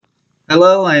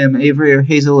Hello, I am Avery or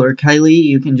Hazel or Kylie.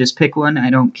 You can just pick one, I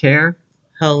don't care.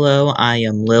 Hello, I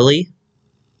am Lily.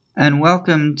 And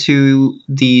welcome to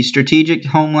the Strategic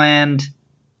Homeland.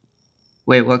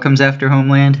 Wait, what comes after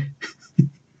Homeland?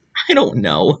 I don't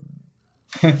know.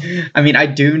 I mean, I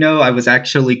do know I was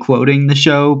actually quoting the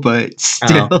show, but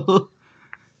still. Oh.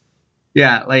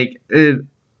 Yeah,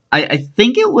 I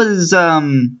think it was,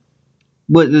 that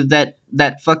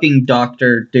fucking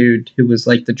doctor dude who was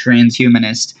like the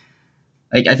transhumanist.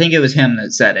 Like, I think it was him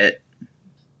that said it.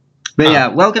 But yeah,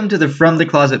 welcome to the From the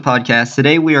Closet podcast.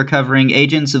 Today we are covering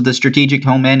Agents of the Strategic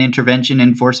Homeland Intervention,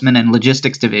 Enforcement, and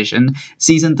Logistics Division,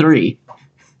 Season 3.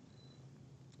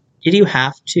 Did you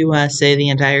have to say the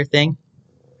entire thing?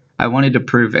 I wanted to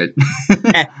prove it.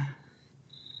 Fair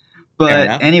But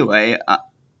enough. anyway,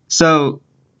 so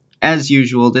as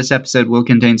usual, this episode will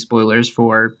contain spoilers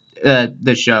for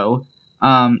the show.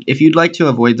 If you'd like to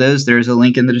avoid those, there's a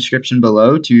link in the description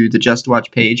below to the Just Watch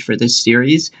page for this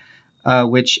series.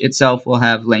 Which itself will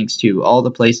have links to all the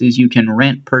places you can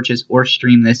rent, purchase, or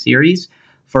stream this series.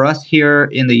 For us here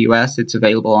in the US, it's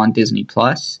available on Disney+.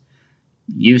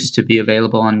 Used to be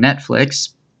available on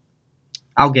Netflix.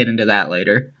 I'll get into that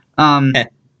later.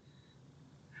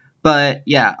 But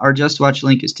yeah, our Just Watch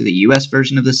link is to the US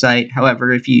version of the site.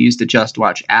 However, if you use the Just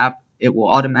Watch app, it will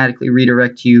automatically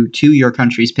redirect you to your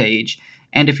country's page.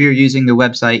 And if you're using the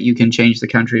website, you can change the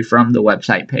country from the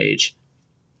website page.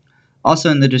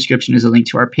 Also in the description is a link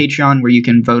to our Patreon where you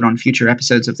can vote on future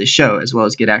episodes of the show, as well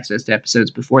as get access to episodes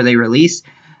before they release,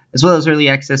 as well as early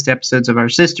access to episodes of our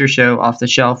sister show, Off the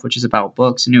Shelf, which is about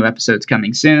books. New episodes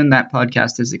coming soon. That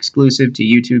podcast is exclusive to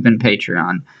YouTube and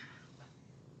Patreon.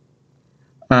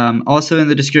 Also in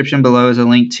the description below is a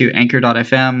link to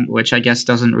Anchor.fm, which I guess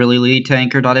doesn't really lead to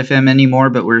Anchor.fm anymore,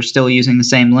 but we're still using the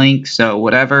same link, so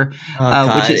whatever. Oh,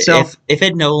 God. Which itself, if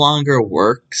it no longer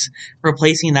works,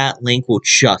 replacing that link will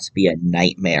just be a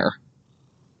nightmare.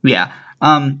 Yeah.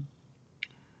 But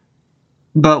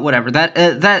whatever.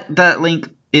 That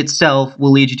link itself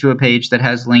will lead you to a page that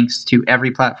has links to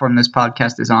every platform this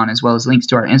podcast is on, as well as links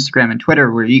to our Instagram and Twitter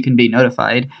where you can be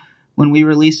notified when we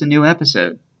release a new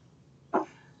episode.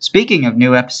 Speaking of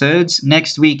new episodes,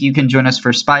 next week you can join us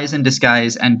for Spies in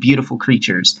Disguise and Beautiful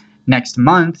Creatures. Next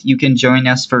month, you can join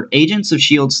us for Agents of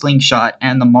S.H.I.E.L.D. Slingshot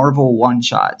and the Marvel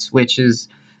One-Shots, which is,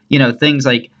 things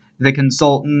like The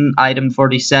Consultant, Item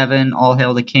 47, All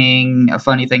Hail the King, A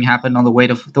Funny Thing Happened on the Way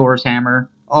to Thor's Hammer,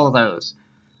 all of those.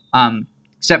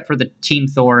 Except for the Team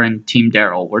Thor and Team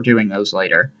Daryl. We're doing those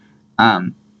later.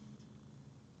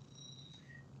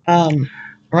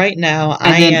 Right now,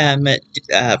 I am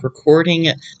recording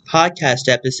podcast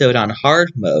episode on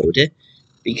hard mode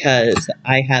because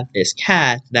I have this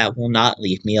cat that will not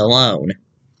leave me alone.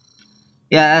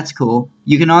 Yeah, that's cool.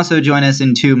 You can also join us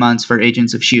in 2 months for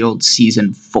Agents of S.H.I.E.L.D.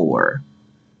 Season 4.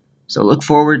 So look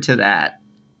forward to that.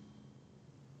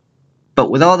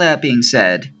 But with all that being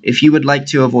said, if you would like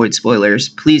to avoid spoilers,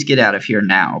 please get out of here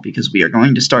now, because we are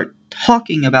going to start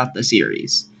talking about the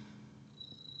series.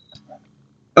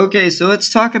 Okay, so let's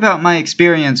talk about my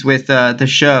experience with the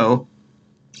show.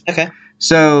 Okay.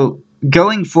 So,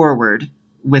 going forward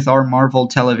with our Marvel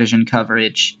television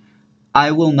coverage,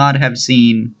 I will not have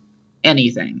seen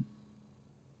anything.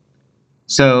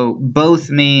 So, both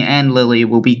me and Lily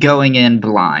will be going in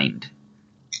blind.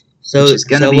 So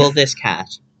will this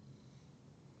cat.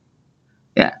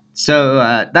 Yeah, so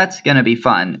that's going to be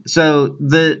fun. So,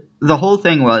 the whole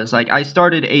thing was, I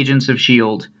started Agents of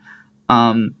S.H.I.E.L.D.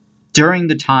 During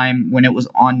the time when it was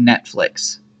on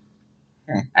Netflix.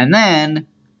 And then,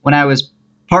 when I was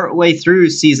partway through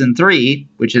Season 3,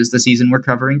 which is the season we're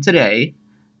covering today,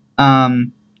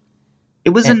 it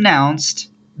was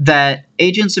announced that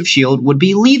Agents of S.H.I.E.L.D. would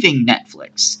be leaving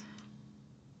Netflix.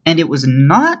 And it was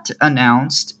not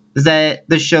announced that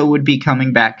the show would be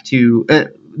coming back to...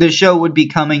 the show would be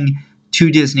coming to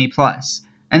Disney+.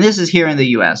 And this is here in the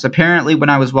US. Apparently, when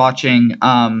I was watching...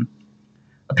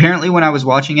 when I was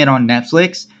watching it on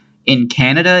Netflix, in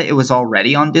Canada, it was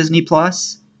already on Disney+.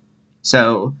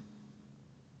 So,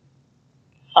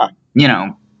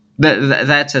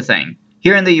 that's a thing.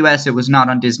 Here in the US, it was not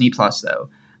on Disney+, though.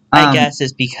 I guess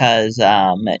it's because,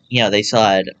 they still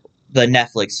had... The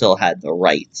Netflix still had the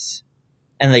rights.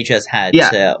 And they just had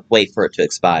to wait for it to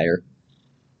expire.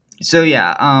 So,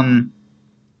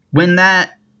 when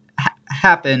that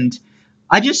happened,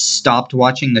 I just stopped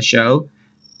watching the show.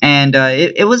 And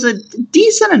it was a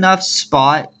decent enough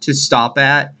spot to stop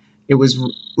at. It was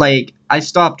I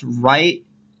stopped right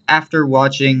after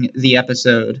watching the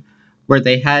episode where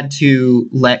they had to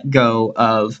let go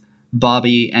of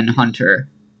Bobby and Hunter.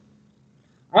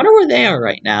 I wonder where they are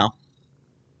right now.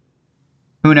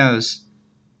 Who knows?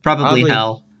 Probably Probably.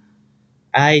 hell.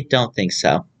 I don't think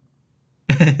so.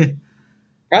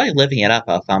 Probably living it up,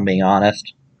 if I'm being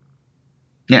honest.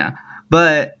 Yeah.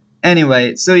 But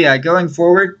anyway, so yeah, going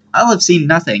forward, I'll have seen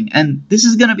nothing, and this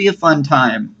is gonna be a fun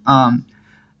time. I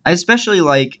especially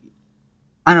like,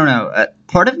 I don't know,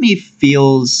 part of me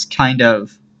feels kind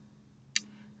of,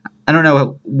 I don't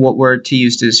know what word to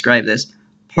use to describe this.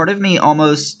 Part of me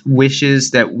almost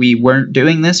wishes that we weren't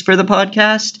doing this for the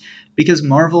podcast, because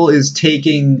Marvel is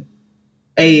taking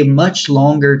a much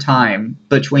longer time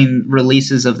between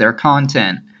releases of their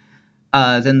content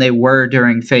than they were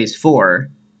during Phase 4.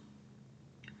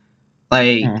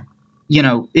 Like,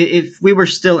 if we were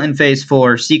still in Phase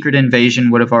 4, Secret Invasion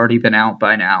would have already been out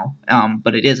by now,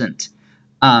 but it isn't.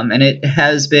 And it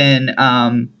has been,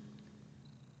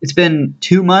 it's been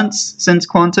 2 months since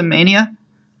Quantum Mania.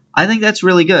 I think that's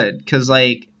really good, because,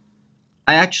 like,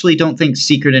 I actually don't think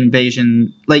Secret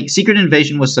Invasion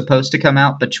was supposed to come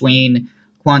out between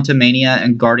Quantum Mania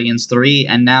and Guardians 3,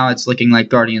 and now it's looking like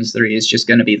Guardians 3 is just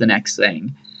going to be the next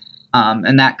thing.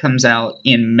 And that comes out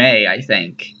in May, I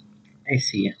think. I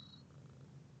see.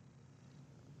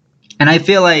 And I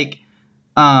feel like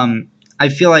a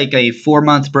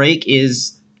 4-month break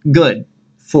is good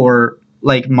for,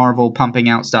 like, Marvel pumping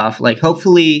out stuff. Like,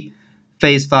 hopefully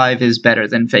Phase 5 is better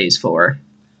than Phase 4.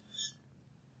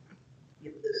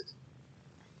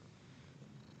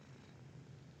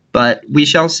 But we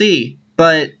shall see.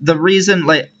 But the reason,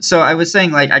 so I was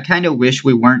saying, I kind of wish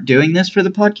we weren't doing this for the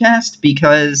podcast,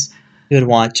 because You would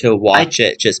want to watch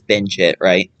it, just binge it,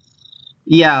 right?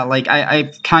 Yeah,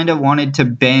 I kind of wanted to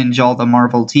binge all the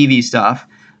Marvel TV stuff,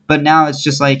 but now it's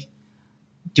just like,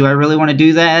 do I really want to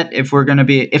do that if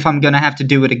I'm gonna have to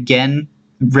do it again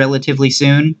relatively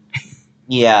soon?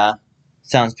 Yeah.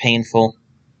 Sounds painful.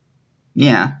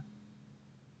 Yeah.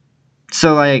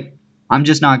 So, I'm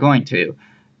just not going to.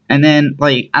 And then,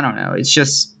 I don't know,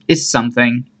 it's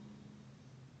something.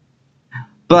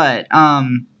 But,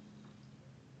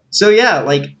 so yeah,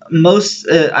 most,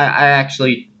 I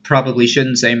actually probably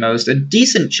shouldn't say most, a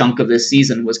decent chunk of this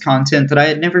season was content that I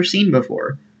had never seen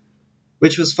before,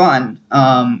 which was fun.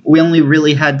 We only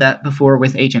really had that before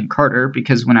with Agent Carter,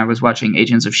 because when I was watching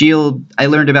Agents of S.H.I.E.L.D., I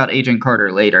learned about Agent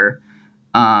Carter later.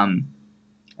 And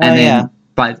then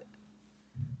by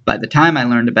the time I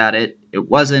learned about it, it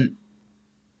wasn't...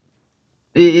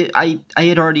 I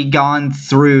had already gone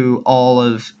through all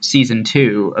of Season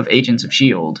 2 of Agents of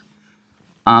S.H.I.E.L.D.,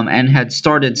 and had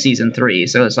started Season 3,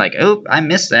 so it's like, oh, I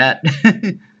missed that.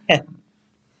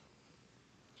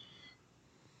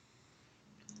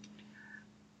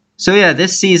 So yeah,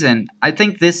 I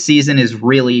think this season is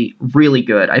really, really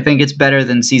good. I think it's better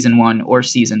than Season 1 or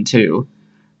Season 2.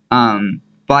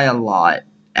 By a lot,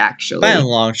 actually. By a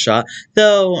long shot.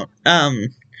 Though,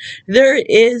 there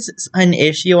is an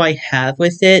issue I have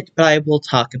with it, but I will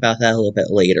talk about that a little bit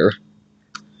later.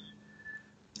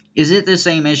 Is it the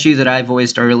same issue that I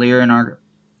voiced earlier in our,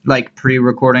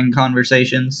 pre-recording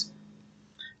conversations?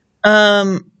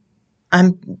 I'm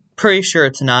pretty sure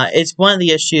it's not. It's one of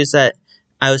the issues that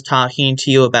I was talking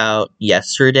to you about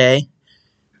yesterday.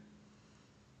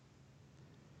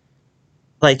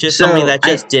 Something that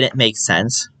just didn't make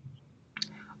sense.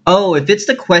 Oh, if it's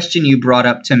the question you brought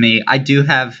up to me, I do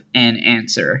have an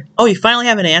answer. Oh, you finally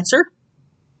have an answer?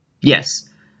 Yes.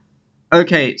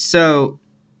 Okay, so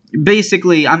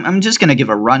basically, I'm just going to give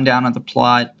a rundown of the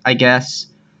plot, I guess.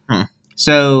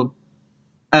 So,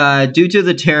 due to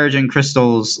the Terrigen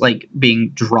crystals, being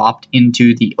dropped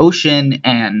into the ocean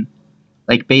and,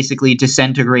 basically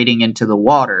disintegrating into the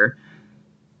water,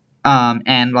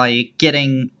 and,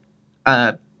 getting,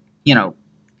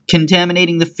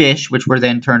 contaminating the fish, which were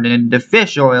then turned into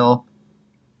fish oil,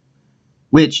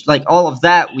 which, all of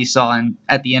that we saw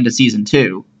at the end of Season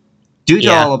 2. Due to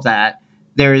all of that,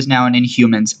 there is now an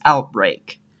Inhumans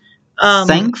outbreak.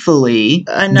 Thankfully,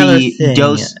 another thing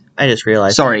I just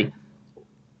realized. Sorry.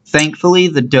 Thankfully,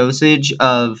 the dosage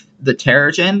of the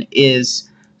Terrigen is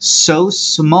so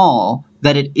small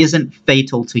that it isn't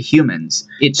fatal to humans.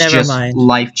 It's just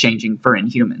life-changing for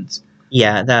Inhumans.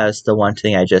 Yeah, that was the one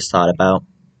thing I just thought about.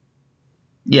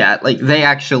 Yeah, they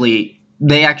actually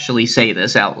say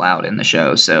this out loud in the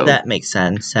show, so... That makes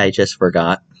sense. I just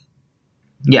forgot.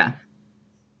 Yeah.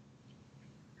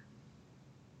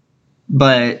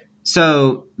 But,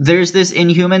 so, there's this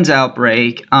Inhumans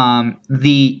outbreak.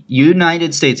 The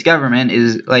United States government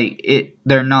is,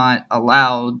 they're not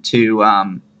allowed to,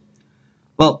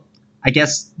 well, I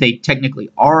guess they technically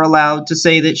are allowed to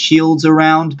say that S.H.I.E.L.D's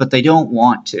around, but they don't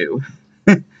want to.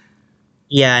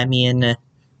 Yeah, I mean...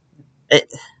 I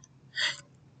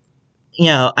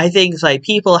think,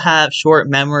 people have short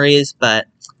memories, but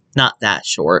not that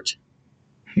short.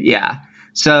 Yeah.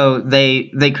 So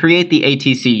they create the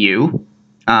ATCU,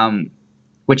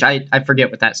 which I forget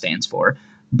what that stands for,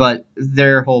 but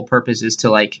their whole purpose is to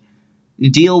like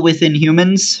deal with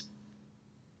Inhumans.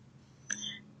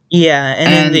 Yeah, and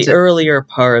in And the earlier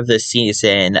part of the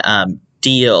season,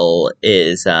 Deal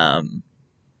is,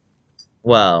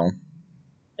 well,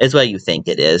 is what you think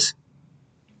it is.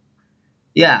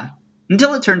 yeah,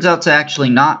 until it turns out to actually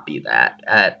not be that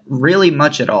at really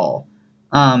much at all.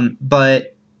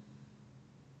 But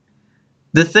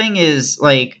the thing is,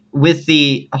 like, with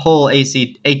the whole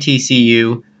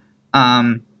ATCU,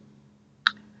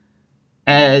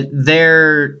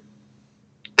 they're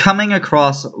coming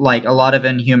across like a lot of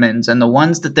Inhumans, and the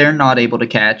ones that they're not able to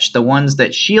catch, the ones that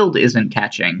S.H.I.E.L.D. isn't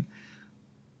catching,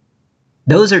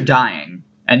 those are dying,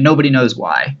 and nobody knows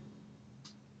why.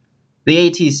 The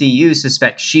ATCU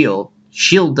suspects S.H.I.E.L.D.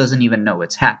 S.H.I.E.L.D. doesn't even know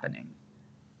it's happening.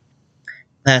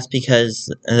 That's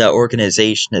because the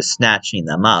organization is snatching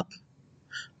them up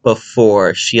before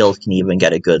S.H.I.E.L.D. can even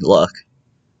get a good look.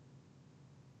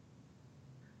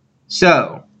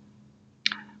 So,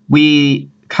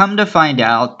 we come to find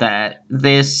out that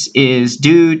this is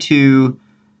due to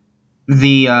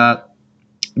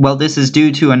this is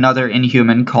due to another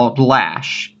Inhuman called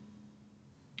Lash,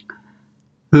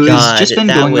 who has God, just been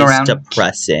that going was around.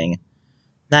 depressing.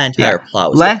 That entire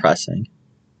plot was depressing.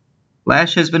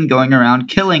 Lash has been going around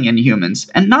killing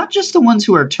Inhumans, and not just the ones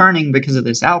who are turning because of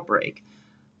this outbreak,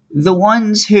 the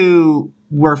ones who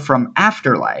were from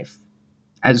Afterlife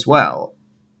as well.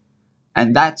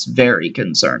 And that's very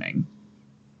concerning.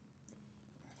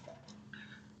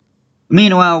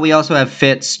 Meanwhile, we also have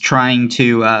Fitz trying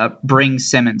to bring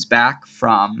Simmons back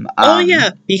from.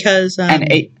 Because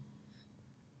in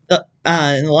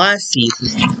the last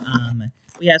season,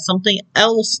 we had something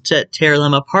else to tear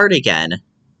them apart again.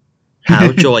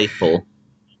 How joyful!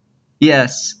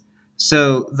 Yes.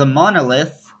 So the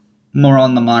monolith, more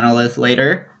on the monolith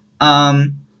later,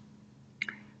 kind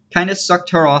of sucked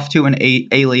her off to an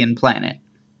alien planet.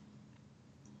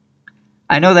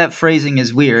 I know that phrasing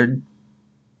is weird,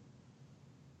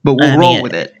 but we'll roll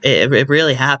with it. It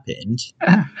really happened.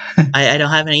 I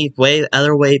don't have any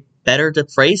other way better to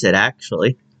phrase it,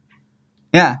 actually.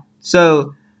 Yeah.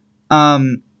 So,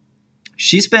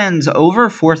 she spends over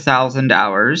 4,000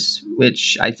 hours,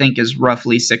 which I think is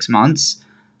roughly 6 months,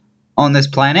 on this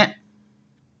planet.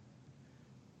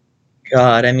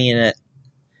 God,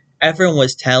 everyone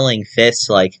was telling Fitz,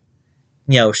 like,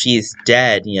 she's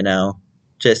dead,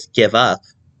 just give up.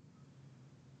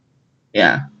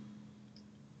 Yeah.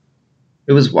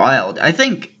 It was wild.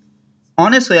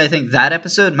 Honestly, I think that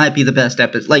episode might be the best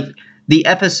episode. Like, the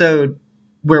episode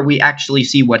where we actually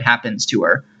see what happens to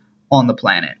her on the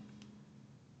planet.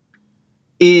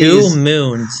 2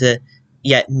 moons,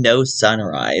 yet no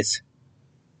sunrise.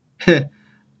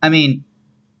 I mean,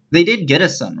 they did get a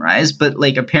sunrise, but,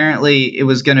 like, apparently it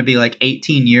was going to be, like,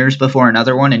 18 years before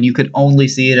another one, and you could only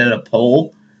see it at a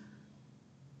pole.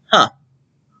 Huh.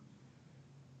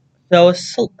 So,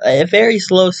 a very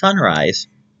slow sunrise.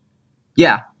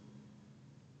 Yeah.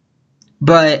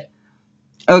 But,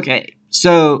 okay,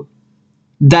 so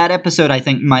that episode I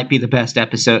think might be the best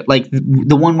episode. Like,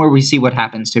 the one where we see what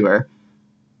happens to her.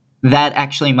 That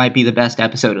actually might be the best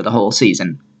episode of the whole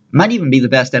season. Might even be the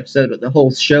best episode of the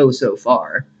whole show so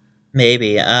far.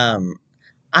 Maybe. I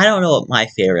don't know what my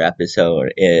favorite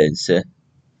episode is.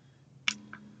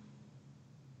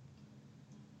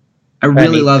 I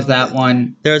really love that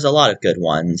one. There's a lot of good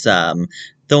ones. The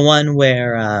one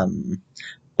where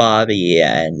Bobby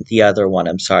and the other one,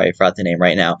 I'm sorry, I forgot the name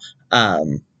right now.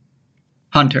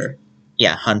 Hunter.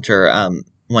 Yeah, Hunter.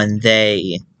 When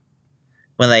they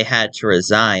had to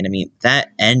resign, that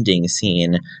ending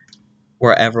scene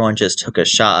where everyone just took a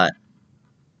shot.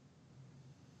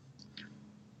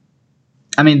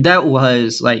 That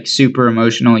was, like, super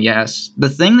emotional, yes. The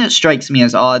thing that strikes me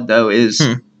as odd, though, is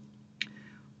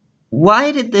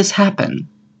why did this happen?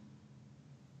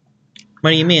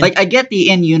 What do you mean? Like, I get the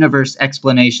in-universe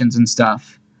explanations and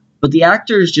stuff, but the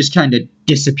actors just kind of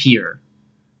disappear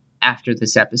after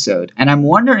this episode. And I'm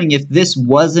wondering if this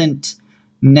wasn't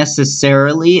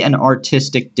necessarily an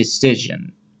artistic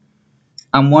decision.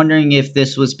 I'm wondering if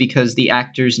this was because the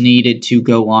actors needed to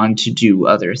go on to do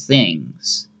other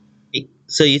things.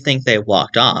 So you think they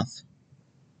walked off?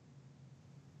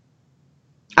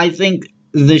 I think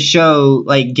the show,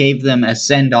 like, gave them a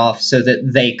send-off so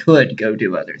that they could go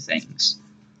do other things.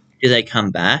 Do they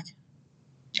come back?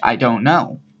 I don't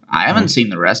know. I haven't seen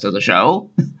the rest of the show.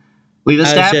 We've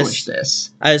established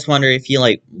this. I just wonder if you,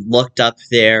 like, looked up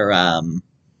their,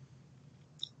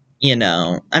 you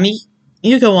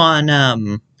go on,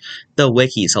 the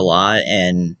wikis a lot,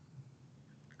 and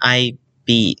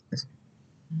IB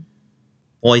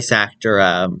voice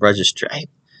actor registry.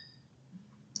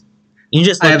 You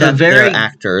just looked up their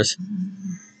actors.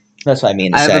 That's what I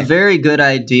mean to say. I have a very good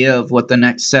idea of what the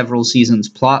next several seasons'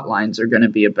 plot lines are going to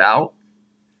be about.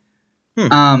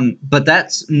 But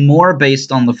that's more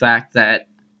based on the fact that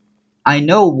I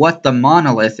know what the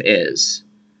monolith is.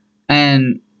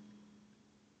 And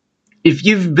if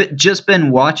you've just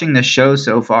been watching the show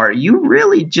so far, you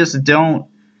really just don't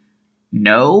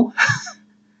know.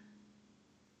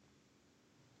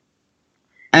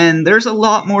 And there's a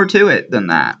lot more to it than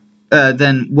that,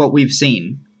 than what we've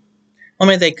seen. I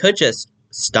mean, they could just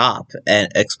stop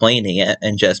and explaining it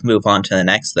and just move on to the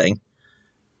next thing.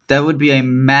 That would be a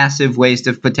massive waste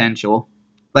of potential.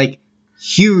 Like,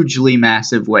 hugely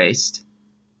massive waste.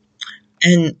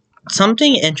 And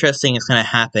something interesting is going to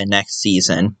happen next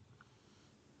season.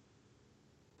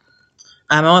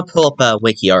 I'm going to pull up a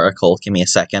wiki article. Give me a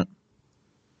second.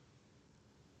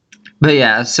 But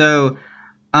yeah, so,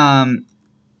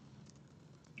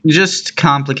 just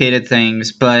complicated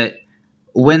things, but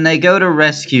when they go to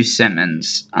rescue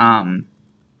Simmons,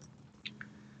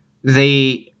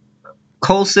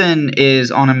 Coulson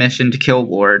is on a mission to kill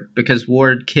Ward because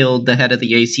Ward killed the head of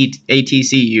the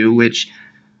ATCU,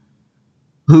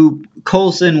 who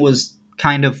Coulson was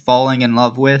kind of falling in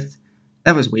love with.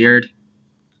 That was weird.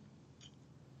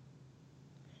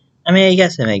 I mean, I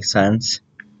guess it makes sense.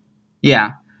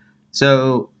 Yeah.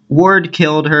 So Ward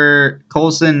killed her.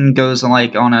 Coulson goes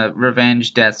on a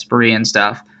revenge death spree and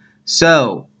stuff.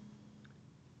 So,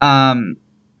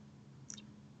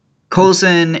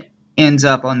 Coulson ends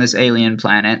up on this alien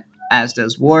planet, as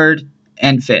does Ward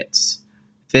and Fitz.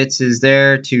 Fitz is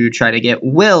there to try to get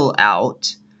Will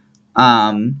out.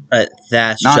 But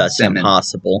that's just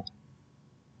impossible.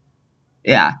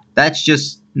 Yeah, that's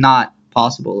just not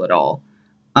possible at all.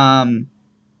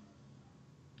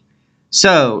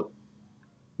 So,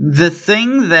 the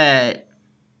thing that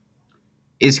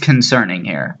is concerning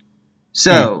here.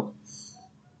 So,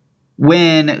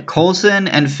 when Coulson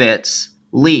and Fitz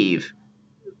leave,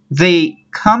 they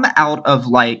come out of,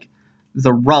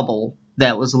 the rubble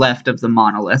that was left of the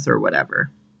monolith or whatever.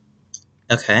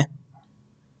 Okay.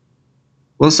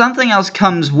 Well, something else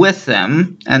comes with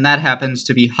them, and that happens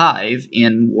to be Hive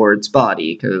in Ward's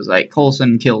body, because,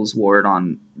 Coulson kills Ward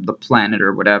on the planet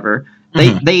or whatever.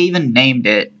 Mm-hmm. They even named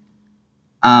it.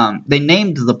 They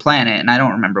named the planet, and I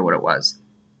don't remember what it was.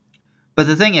 But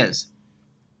the thing is,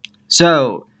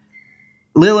 so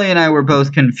Lily and I were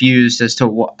both confused as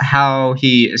to how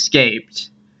he escaped,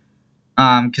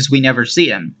 because we never see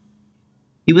him.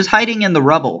 He was hiding in the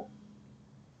rubble.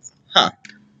 Huh.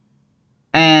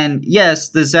 And yes,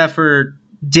 the Zephyr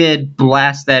did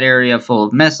blast that area full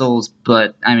of missiles,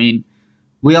 but, I mean,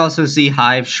 we also see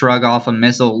Hive shrug off a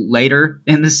missile later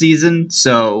in the season,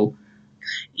 so...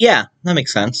 Yeah, that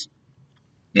makes sense.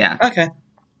 Yeah. Okay.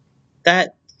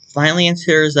 That finally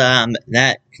answers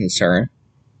that concern.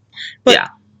 But, yeah.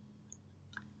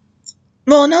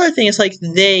 Well, another thing is,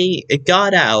 they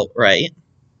got out, right?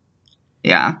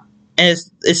 Yeah. And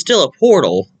it's still a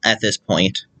portal at this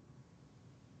point.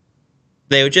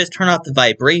 They would just turn off the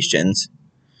vibrations.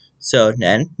 So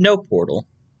then, no portal.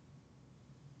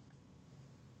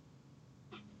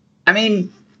 I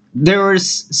mean, there was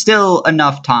still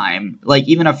enough time.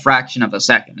 Even a fraction of a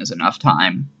second is enough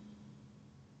time.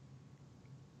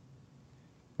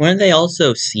 Wouldn't they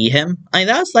also see him? I mean,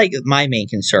 that's, my main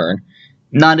concern.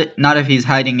 Not if he's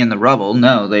hiding in the rubble.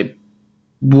 No, they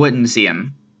wouldn't see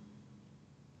him.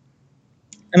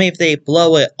 I mean, if they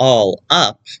blow it all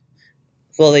up,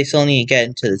 well, they still need to get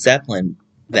into the Zeppelin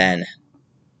then.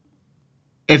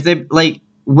 If they,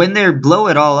 when they blow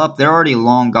it all up, they're already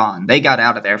long gone. They got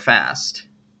out of there fast.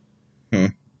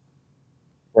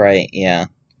 Right, yeah.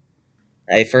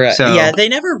 I forgot. So, yeah, they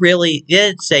never really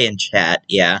did say in chat,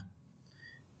 yeah.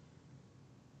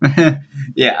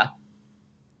 yeah.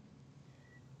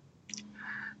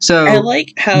 So, I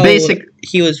like how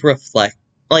he was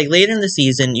later in the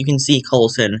season, you can see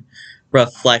Coulson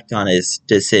reflect on his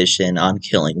decision on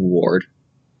killing Ward.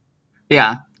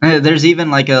 Yeah. There's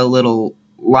even, a little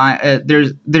line.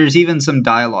 There's even some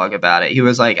dialogue about it. He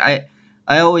was like, I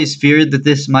always feared that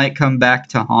this might come back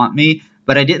to haunt me,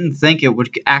 but I didn't think it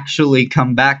would actually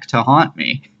come back to haunt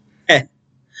me.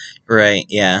 Right,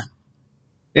 yeah.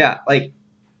 Yeah,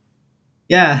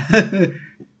 yeah.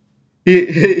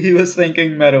 he was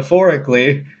thinking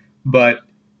metaphorically, but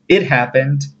it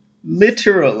happened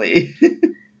literally.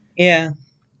 Yeah.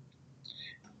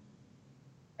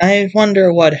 I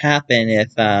wonder what happened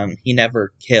if he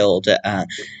never killed,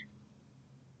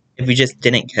 if we just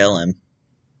didn't kill him.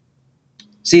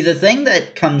 See, the thing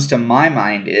that comes to my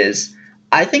mind is,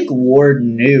 I think Ward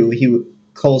knew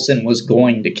Coulson was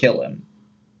going to kill him.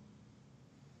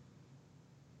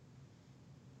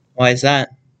 Why is that?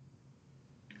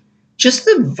 Just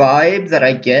the vibe that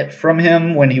I get from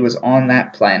him when he was on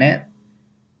that planet,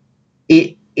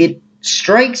 it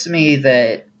strikes me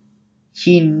that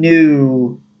he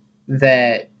knew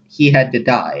that he had to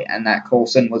die and that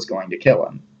Coulson was going to kill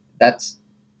him.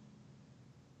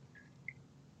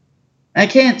 I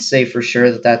can't say for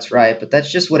sure that that's right, but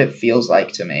that's just what it feels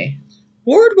like to me.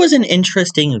 Ward was an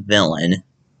interesting villain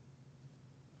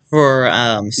for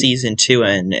season 2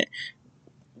 and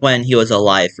when he was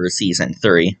alive for season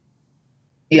 3.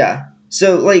 Yeah.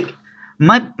 So, like,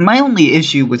 my only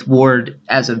issue with Ward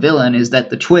as a villain is that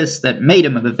the twist that made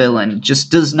him a villain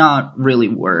just does not really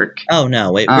work. Oh,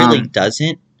 no, it really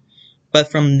doesn't.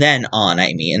 But from then on,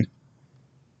 I mean.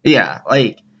 Yeah,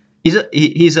 like,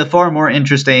 he's a far more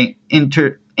interesting,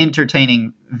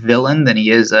 entertaining villain than he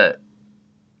is a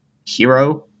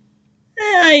hero.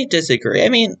 I disagree. I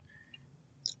mean,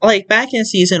 like, back in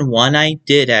season 1, I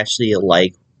did actually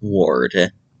like Ward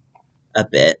a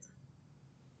bit.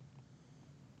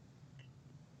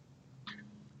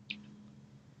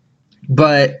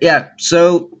 But, yeah,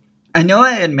 so I know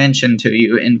I had mentioned to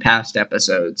you in past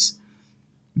episodes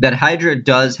that Hydra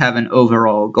does have an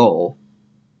overall goal.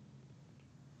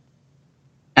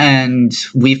 And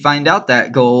we find out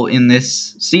that goal in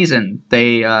this season.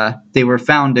 They were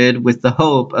founded with the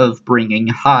hope of bringing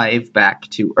Hive back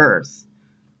to Earth.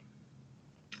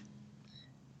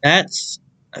 That's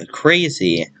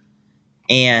crazy.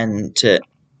 And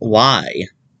why?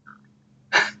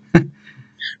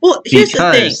 Well, here's the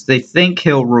thing. Because they think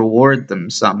he'll reward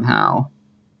them somehow.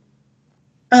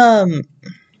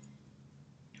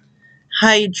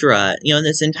 Hydra,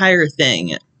 this entire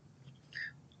thing.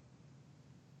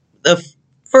 The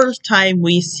first time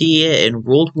we see it in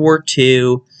World War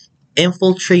II,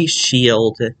 infiltrate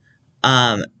S.H.I.E.L.D.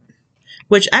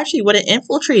 Which actually, when it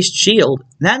infiltrates S.H.I.E.L.D.,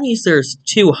 that means there's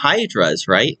 2 Hydras,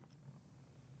 right?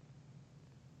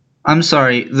 I'm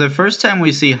sorry, the first time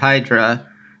we see Hydra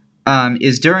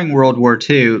is during World War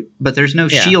II, but there's no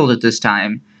S.H.I.E.L.D. at this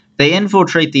time. They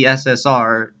infiltrate the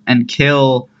SSR and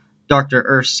kill Dr.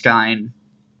 Erskine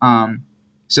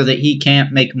so that he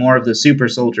can't make more of the super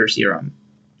soldier serum.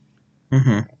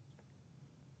 Mm-hmm.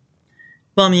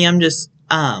 Well, I mean, I'm just...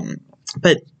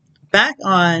 but back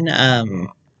on...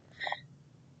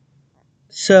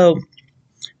 So,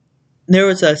 there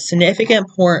was a significant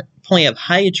point of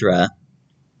Hydra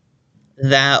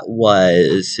that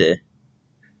was...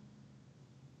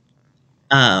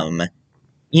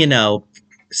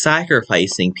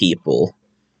 sacrificing people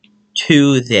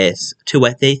to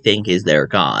what they think is their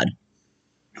god.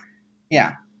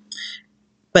 Yeah.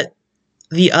 But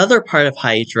the other part of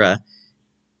Hydra,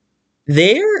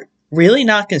 they're really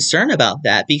not concerned about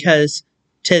that because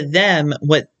to them,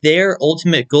 what their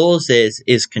ultimate goals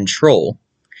is control.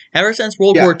 Ever since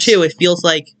World War II, it feels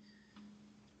like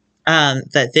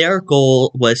that their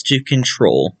goal was to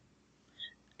control.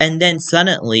 And then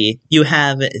suddenly you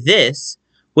have this,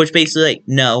 which basically like,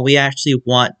 no, we actually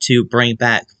want to bring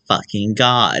back fucking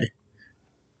God.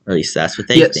 Or at least that's what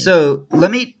they think. So let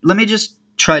me just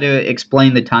try to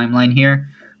explain the timeline here.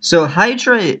 So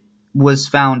Hydra was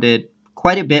founded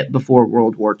quite a bit before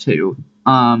World War II,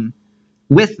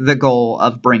 with the goal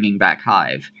of bringing back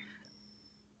Hive.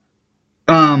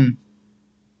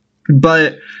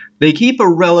 But they keep a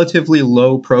relatively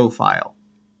low profile.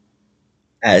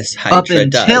 As Hydra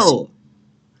does.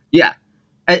 Yeah.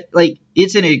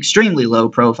 It's an extremely low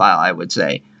profile, I would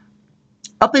say.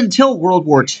 Up until World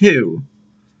War II,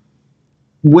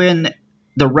 when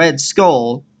the Red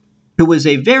Skull, who was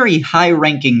a very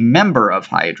high-ranking member of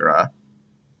Hydra,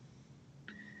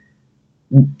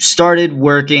 started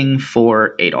working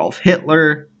for Adolf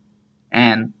Hitler,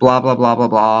 and blah, blah, blah, blah,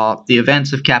 blah. The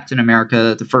events of Captain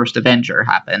America, the First Avenger,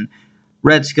 happen.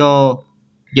 Red Skull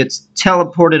gets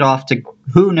teleported off to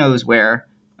who knows where.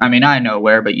 I mean, I know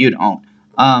where, but you don't.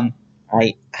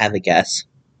 I have a guess.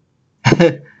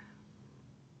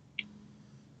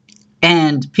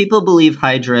 And people believe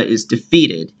Hydra is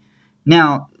defeated.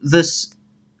 Now, this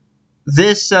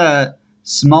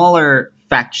smaller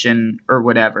faction or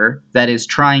whatever that is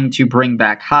trying to bring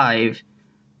back Hive,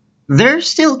 they're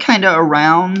still kind of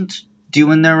around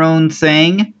doing their own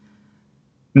thing.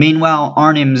 Meanwhile,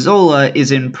 Arnim Zola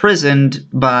is imprisoned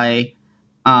by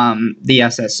the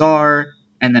SSR,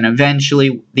 and then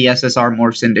eventually the SSR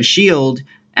morphs into S.H.I.E.L.D.,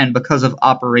 and because of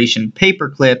Operation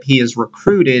Paperclip, he is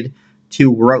recruited to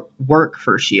work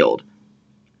for S.H.I.E.L.D.,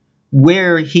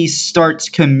 where he starts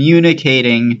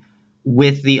communicating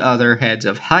with the other heads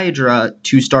of Hydra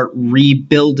to start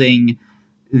rebuilding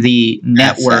the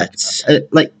network, Assets.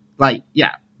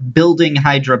 building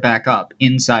Hydra back up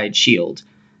inside S.H.I.E.L.D.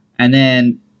 And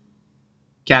then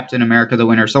Captain America the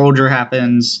Winter Soldier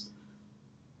happens,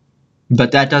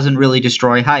 but that doesn't really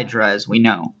destroy Hydra, as we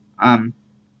know.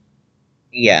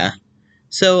 Yeah.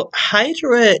 So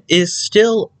Hydra is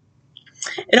still...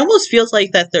 It almost feels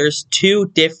like that there's two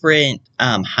different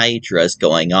Hydras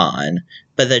going on,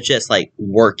 but they're just, like,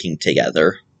 working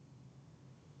together.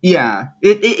 Yeah,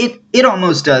 it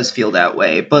almost does feel that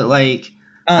way, but, like,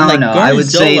 I don't Like, know, I would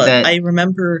say Gorgonzola, that... I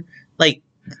remember, like,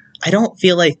 I don't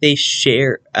feel like they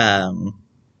share,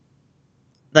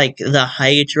 like, the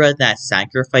Hydra that's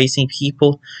sacrificing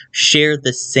people share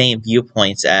the same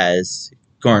viewpoints as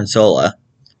Gorgonzola.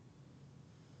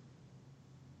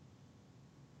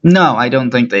 No, I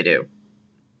don't think they do.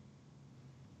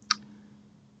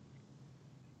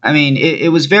 I mean,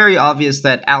 it was very obvious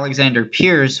that Alexander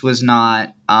Pierce was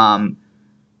not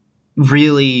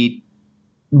really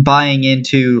buying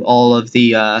into all of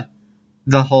the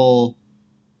whole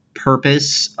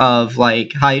purpose of,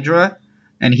 like, Hydra,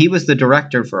 and he was the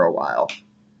director for a while.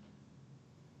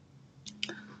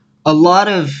 A lot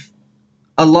of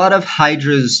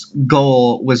Hydra's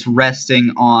goal was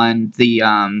resting on the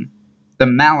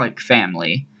Malik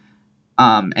family,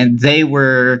 and they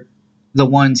were the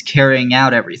ones carrying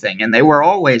out everything, and they were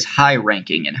always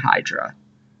high-ranking in Hydra.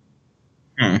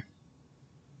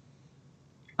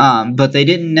 But they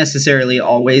didn't necessarily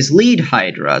always lead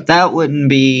Hydra. That wouldn't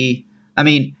be... I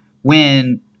mean,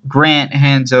 when Grant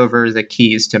hands over the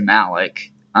keys to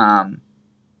Malik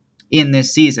in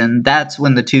this season, that's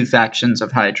when the two factions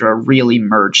of Hydra really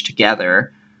merge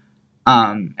together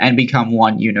and become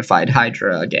one unified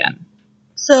Hydra again.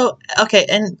 So, okay,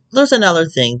 and there's another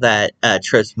thing that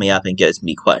trips me up and gives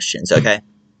me questions, okay?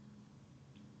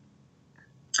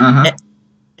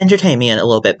 Entertain me in a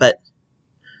little bit, but...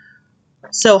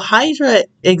 So, Hydra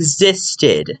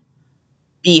existed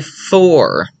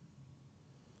before,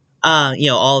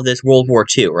 all of this World War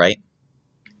II, right?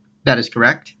 That is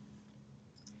correct.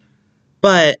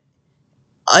 But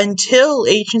until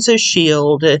Agents of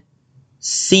S.H.I.E.L.D.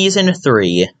 Season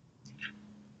 3,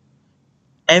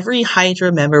 every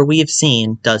Hydra member we have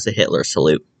seen does the Hitler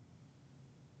salute.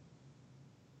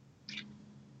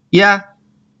 Yeah.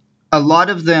 A lot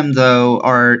of them, though,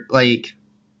 are, like...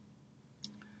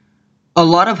 A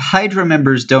lot of Hydra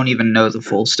members don't even know the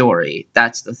full story.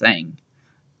 That's the thing.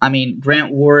 I mean,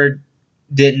 Grant Ward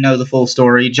didn't know the full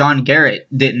story. John Garrett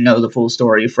didn't know the full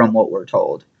story from what we're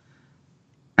told.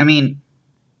 I mean...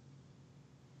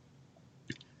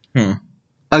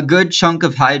 A good chunk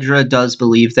of Hydra does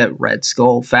believe that Red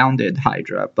Skull founded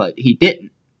Hydra, but he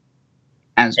didn't,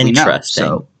 as we know.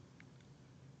 So,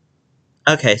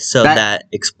 okay, so that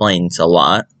explains a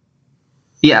lot.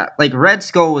 Yeah, like, Red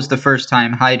Skull was the first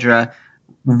time Hydra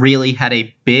really had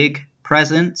a big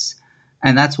presence,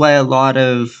 and that's why a lot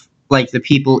of, like, the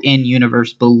people in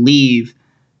universe believe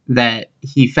that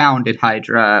he founded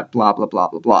Hydra, blah, blah, blah,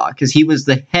 blah, blah, because he was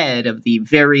the head of the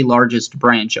very largest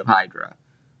branch of Hydra.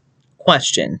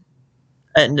 Question.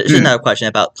 And there's another question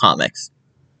about comics.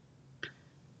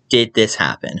 Did this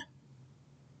happen?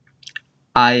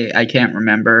 I can't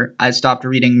remember. I stopped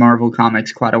reading Marvel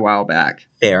comics quite a while back.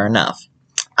 Fair enough.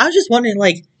 I was just wondering,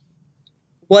 like,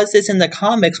 was this in the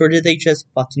comics, or did they just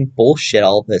fucking bullshit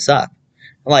all this up?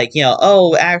 Like,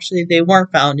 actually, they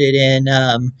weren't founded in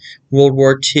World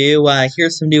War II.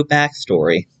 Here's some new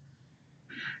backstory.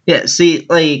 Yeah, see,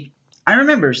 like, I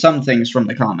remember some things from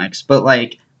the comics, but,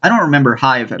 like, I don't remember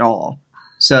Hive at all.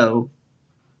 So,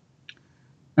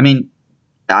 I mean,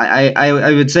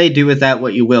 I would say do with that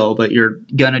what you will, but you're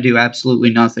gonna do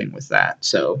absolutely nothing with that,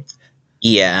 so...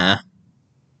 Yeah.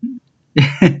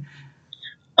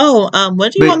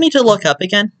 What do you want me to look up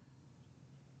again?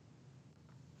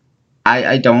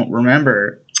 I don't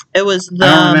remember. It was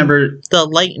the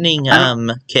Lightning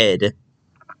kid.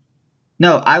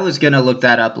 No, I was gonna look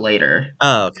that up later.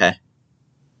 Oh, okay.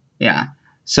 Yeah.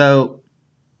 So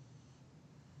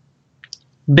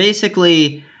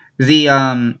basically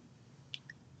the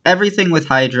everything with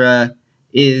Hydra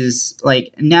is,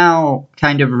 like, now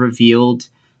kind of revealed,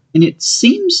 and it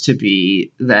seems to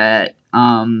be that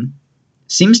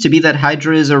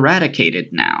Hydra is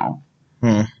eradicated now.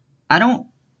 I don't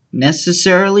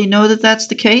necessarily know that that's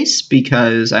the case,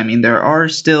 because, I mean, there are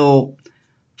still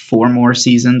 4 more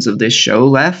seasons of this show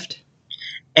left.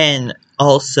 And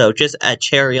also, just a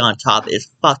cherry on top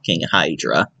is fucking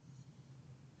Hydra.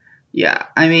 Yeah,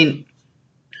 I mean,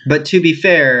 but to be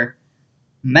fair,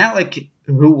 Malik,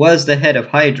 who was the head of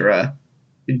Hydra,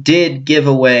 did give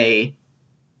away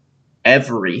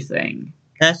everything.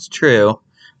 That's true.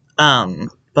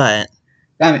 But...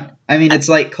 I mean, it's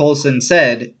like Coulson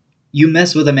said, you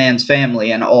mess with a man's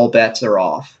family and all bets are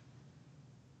off.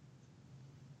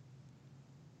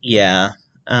 Yeah.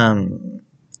 I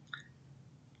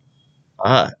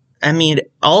mean,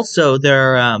 also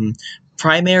their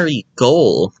primary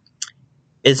goal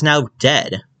is now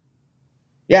dead.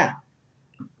 Yeah.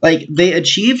 Like, they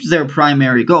achieved their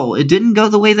primary goal. It didn't go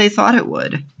the way they thought it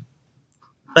would.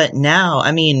 But now,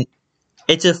 I mean,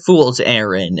 it's a fool's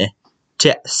errand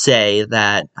to say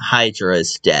that Hydra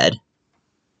is dead.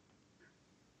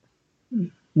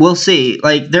 We'll see.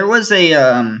 Like, there was a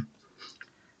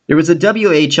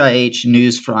WHIH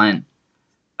Newsfront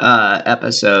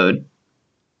episode,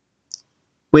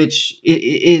 which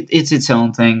it's its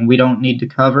own thing. We don't need to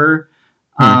cover,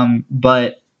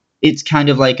 but it's kind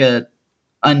of like a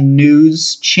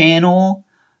news channel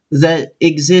that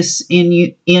exists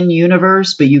in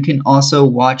universe, but you can also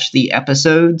watch the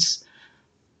episodes.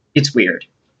 It's weird.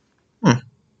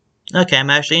 Okay, I'm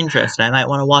actually interested. I might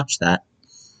want to watch that.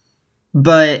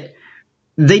 But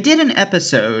they did an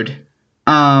episode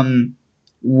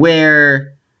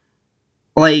where,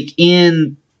 like,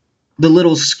 in the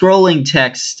little scrolling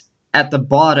text at the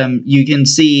bottom, you can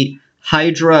see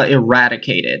Hydra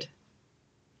eradicated.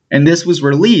 And this was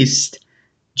released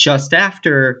just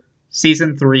after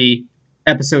Season 3,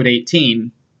 Episode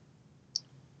 18,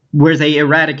 where they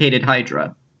eradicated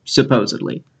Hydra,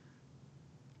 supposedly.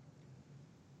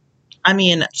 I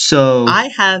mean, so I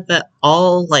have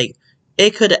all, like,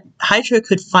 Hydra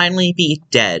could finally be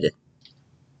dead,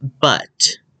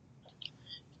 but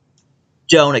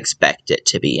don't expect it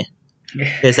to be.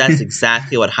 Because that's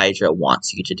exactly what Hydra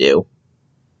wants you to do.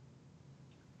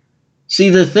 See,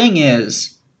 the thing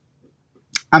is,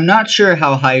 I'm not sure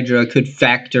how Hydra could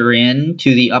factor in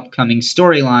to the upcoming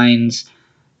storylines,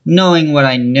 knowing what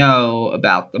I know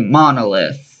about the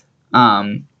monolith.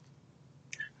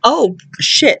 Oh,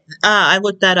 shit. I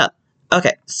looked that up.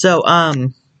 Okay, so,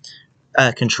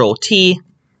 Control T.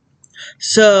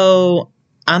 So,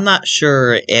 I'm not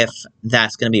sure if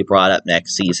that's going to be brought up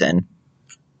next season.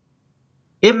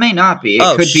 It may not be.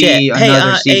 It could be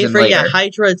another season Avery, later. Yeah,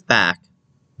 Hydra is back.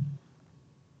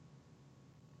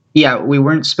 Yeah, we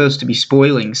weren't supposed to be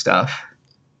spoiling stuff.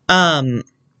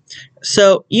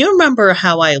 So, you remember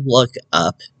how I look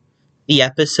up the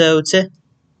episodes?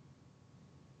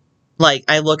 Like,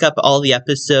 I look up all the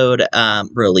episode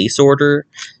release order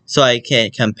so I can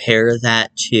compare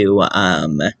that to,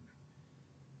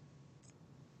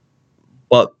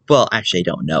 well, actually, I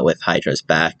don't know if Hydra's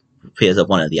back because of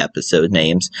one of the episode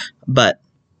names, but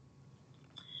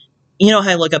you know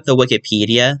how I look up the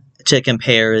Wikipedia to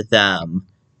compare the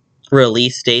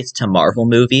release dates to Marvel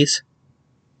movies?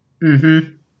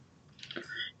 Mm-hmm.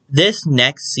 This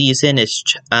next season is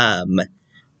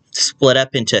split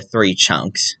up into 3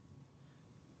 chunks.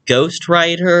 Ghost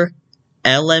Rider,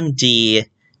 LMD,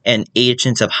 and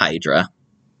Agents of Hydra.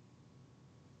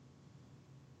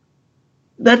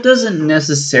 That doesn't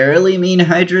necessarily mean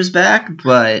Hydra's back,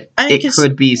 but it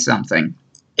could be something.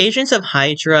 Agents of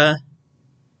Hydra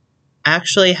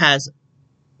actually has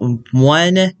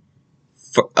one...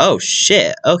 oh,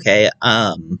 shit. Okay,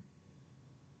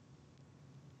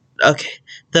 okay,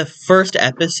 the first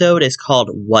episode is called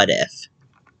What If?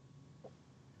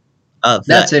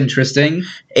 That's interesting.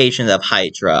 Agents of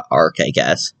Hydra arc, I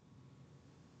guess.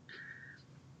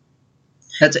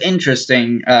 That's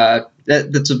interesting.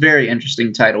 That's a very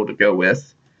interesting title to go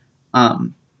with. I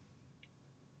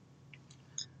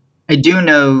do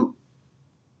know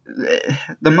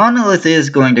the monolith is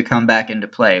going to come back into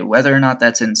play. Whether or not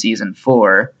that's in season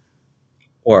 4,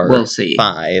 or we'll see.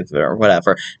 5 or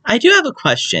whatever. I do have a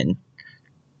question.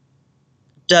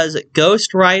 Does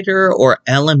Ghost Rider or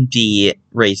LMD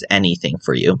raise anything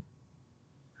for you?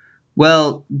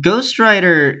 Well, Ghost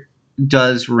Rider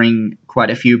does ring quite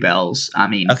a few bells. I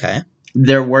mean, okay.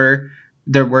 There were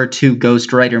 2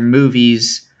 Ghost Rider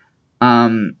movies,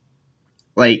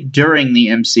 like during the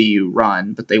MCU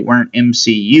run, but they weren't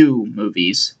MCU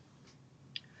movies.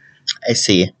 I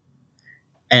see.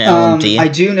 And LMD. I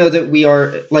do know that we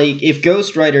are, like, if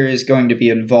Ghost Rider is going to be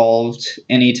involved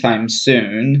anytime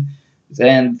soon,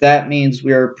 then that means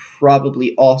we are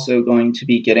probably also going to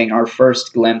be getting our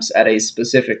first glimpse at a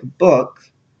specific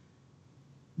book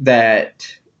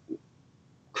that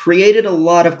created a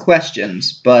lot of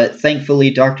questions, but thankfully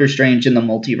Doctor Strange in the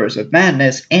Multiverse of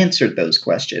Madness answered those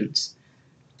questions.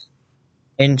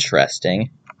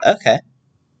 Interesting. Okay.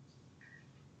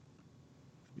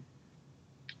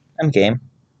 I'm game.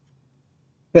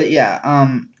 But yeah,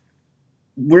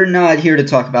 we're not here to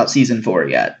talk about season 4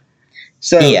 yet.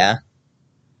 So yeah.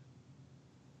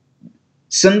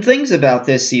 Some things about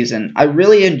this season, I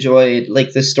really enjoyed,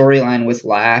 like the storyline with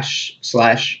Lash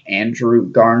slash Andrew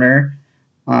Garner.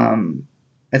 Um,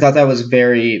 I thought that was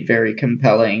very, very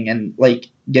compelling, and like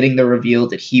getting the reveal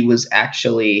that he was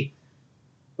actually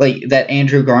like that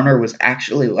Andrew Garner was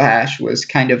actually Lash was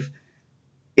kind of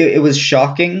it was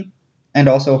shocking and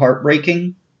also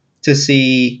heartbreaking to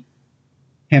see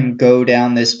him go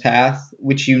down this path,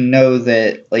 which you know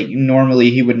that like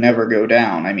normally he would never go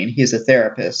down. I mean, he's a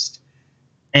therapist.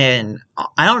 And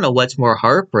I don't know what's more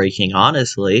heartbreaking,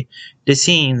 honestly, to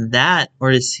seeing that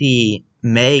or to see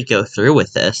May go through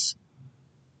with this.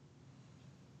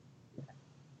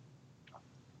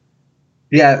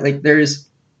 Yeah, like there's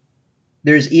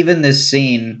even this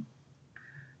scene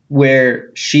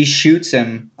where she shoots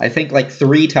him, I think like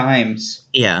 3 times,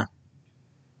 Yeah.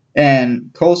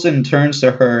 and Coulson turns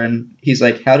to her and he's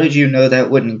like, "How did you know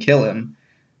that wouldn't kill him?"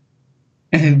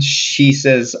 And she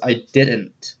says, "I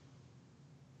didn't."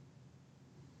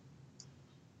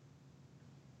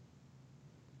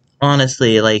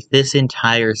 Honestly, like, this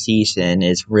entire season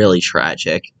is really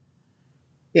tragic.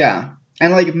 Yeah.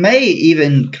 And like May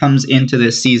even comes into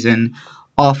this season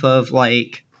off of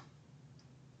like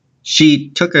she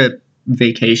took a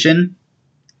vacation,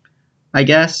 I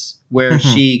guess, where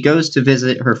Mhm. she goes to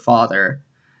visit her father.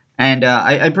 And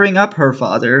I bring up her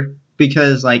father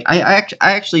because like I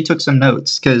actually took some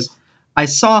notes because I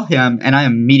saw him and I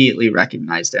immediately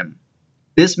recognized him.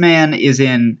 This man is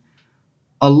in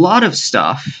a lot of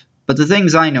stuff, but the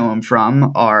things I know him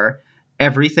from are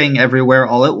Everything Everywhere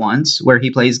All at Once, where he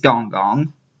plays Gong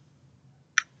Gong,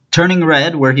 Turning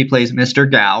Red, where he plays Mr.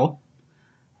 Gao,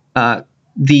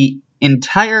 the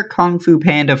entire Kung Fu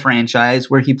Panda franchise,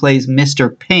 where he plays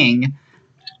Mr. Ping. I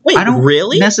Wait, don't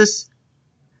really? necess-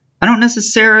 I don't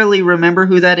necessarily remember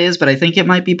who that is, but I think it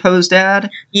might be Poe's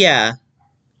dad. Yeah,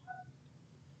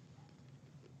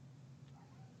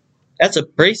 that's a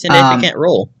pretty Um, significant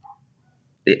role.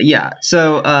 yeah,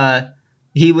 so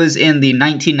he was in the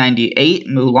 1998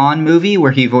 Mulan movie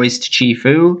where he voiced Chi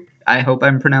Fu. I hope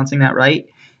I'm pronouncing that right.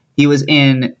 He was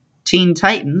in Teen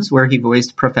Titans where he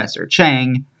voiced Professor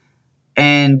Chang,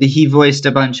 and he voiced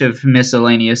a bunch of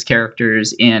miscellaneous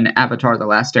characters in Avatar: The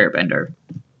Last Airbender.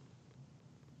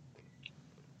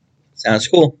 Sounds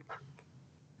cool.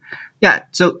 Yeah,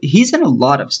 so he's in a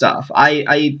lot of stuff.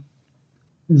 I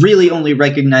really only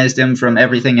recognized him from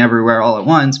Everything Everywhere All at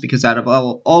Once because out of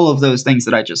all of those things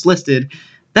that I just listed,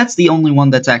 that's the only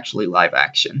one that's actually live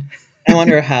action. I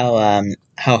wonder how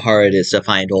hard it is to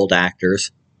find old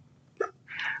actors.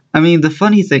 I mean,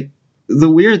 the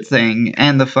weird thing,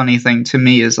 and the funny thing to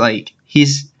me is like he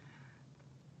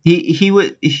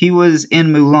was in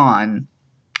Mulan,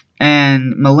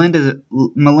 and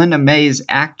Melinda May's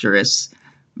actress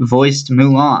voiced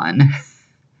Mulan.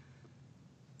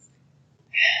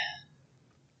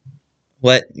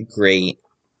 What great.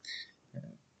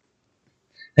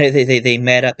 They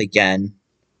met up again.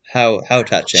 How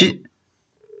touching. She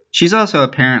she's also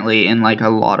apparently in like a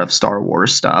lot of Star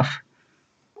Wars stuff.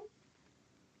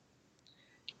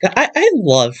 I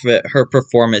love her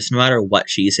performance no matter what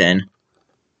she's in.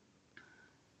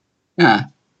 Yeah.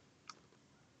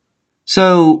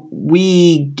 So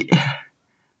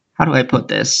how do I put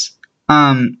this?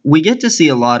 We get to see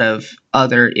a lot of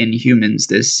other Inhumans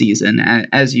this season,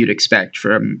 as you'd expect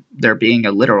from there being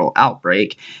a literal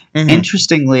outbreak. Hmm.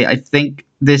 Interestingly, I think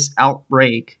this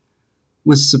outbreak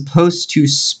was supposed to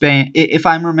span, if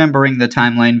I'm remembering the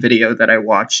timeline video that I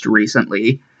watched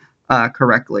recently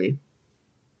correctly,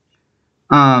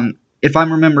 if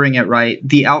I'm remembering it right,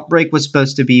 the outbreak was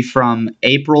supposed to be from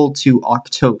April to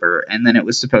October, and then it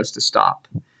was supposed to stop.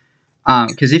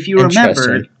 Because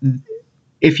Interesting.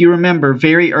 if you remember,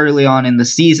 very early on in the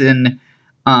season,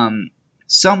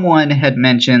 someone had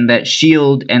mentioned that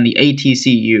S.H.I.E.L.D. and the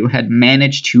ATCU had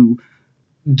managed to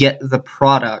get the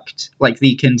product, like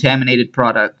the contaminated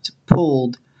product,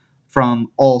 pulled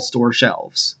from all store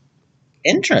shelves.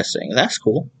 Interesting. That's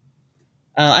cool.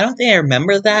 I don't think I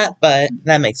remember that, but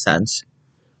that makes sense.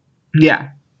 Yeah.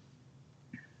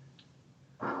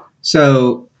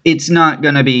 So it's not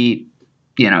going to be,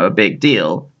 a big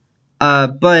deal.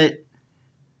 But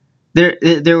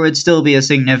there would still be a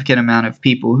significant amount of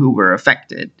people who were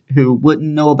affected who wouldn't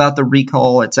know about the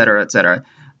recall, et cetera, et cetera.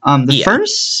 The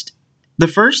Yeah.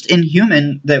 first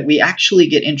Inhuman that we actually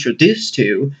get introduced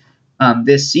to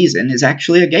this season is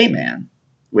actually a gay man,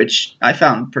 which I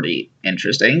found pretty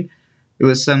interesting. It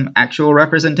was some actual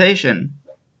representation.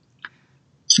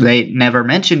 They never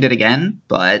mentioned it again,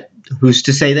 but who's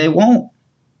to say they won't?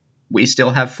 We still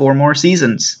have 4 more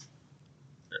seasons.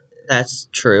 That's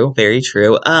true. Very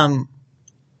true.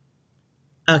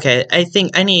 Okay, I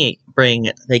think I need to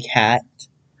bring the cat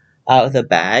out of the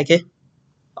bag.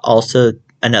 Also,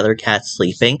 another cat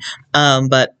sleeping.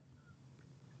 But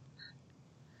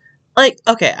like,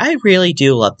 okay, I really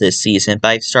do love this season, but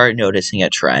I've started noticing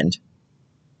a trend.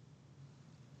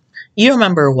 You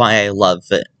remember why I love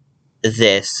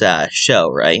this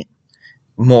show, right?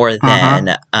 More Uh-huh.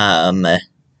 than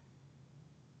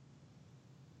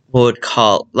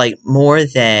more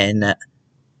than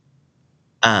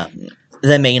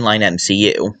the mainline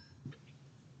MCU.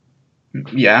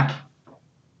 Yeah.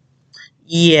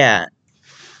 Yeah,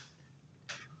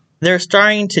 they're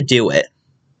starting to do it.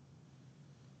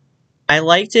 I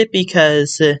liked it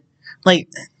because, like,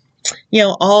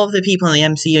 all of the people in the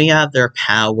MCU have their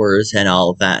powers and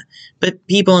all of that, but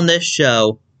people in this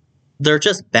show, they're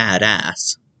just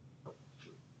badass.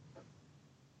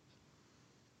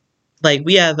 Like,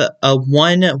 we have a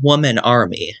one-woman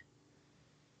army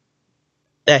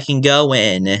that can go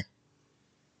in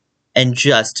and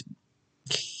just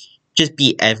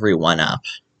beat everyone up.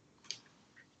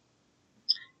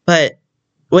 But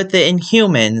with the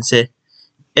Inhumans,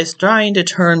 it's trying to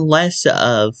turn less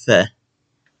of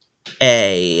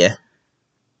a...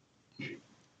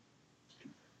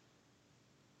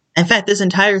 In fact, this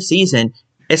entire season,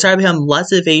 it's starting to become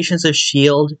less of Agents of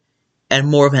S.H.I.E.L.D. and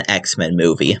more of an X-Men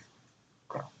movie.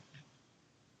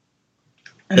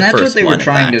 And The that's what first they were one, in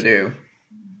trying to fact. do.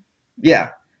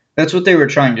 Yeah, that's what they were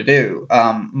trying to do.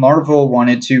 Marvel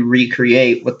wanted to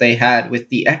recreate what they had with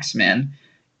the X-Men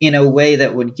in a way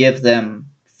that would give them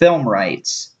film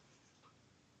rights.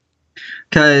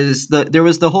 Because there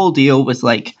was the whole deal with,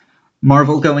 like,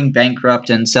 Marvel going bankrupt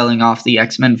and selling off the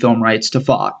X-Men film rights to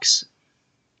Fox.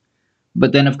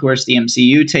 But then, of course, the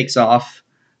MCU takes off,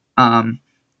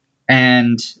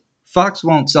 and Fox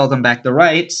won't sell them back the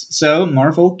rights, so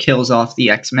Marvel kills off the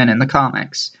X-Men in the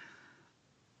comics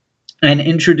and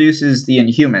introduces the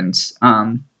Inhumans.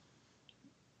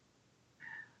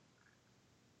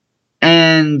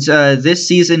 And this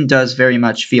season does very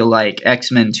much feel like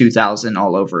X-Men 2000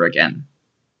 all over again.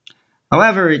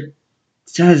 However, it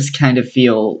does kind of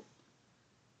feel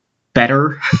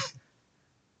better.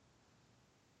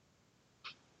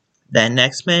 Then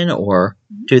X-Men or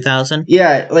 2000?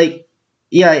 Yeah,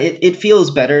 it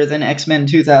feels better than X-Men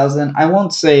 2000. I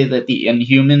won't say that the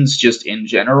Inhumans just in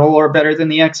general are better than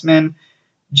the X-Men,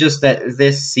 just that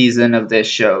this season of this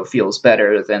show feels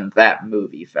better than that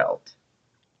movie felt.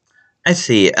 I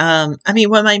see.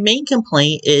 What my main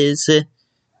complaint is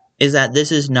that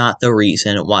this is not the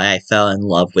reason why I fell in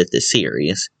love with the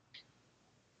series.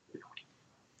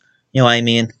 You know what I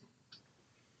mean?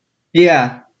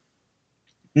 Yeah.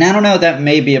 Now, I don't know, that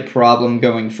may be a problem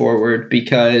going forward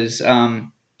because, I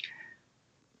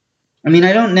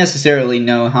don't necessarily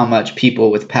know how much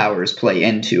people with powers play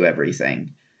into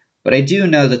everything, but I do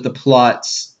know that the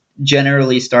plots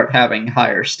generally start having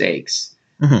higher stakes.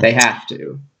 Mm-hmm. They have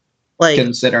to, Like,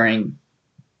 considering...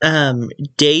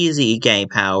 Daisy gang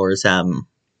powers, that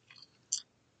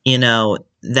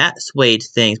swayed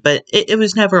things, but it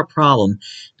was never a problem.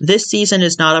 This season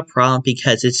is not a problem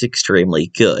because it's extremely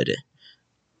good.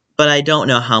 But I don't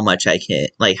know how much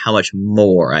how much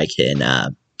more I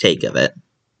can take of it.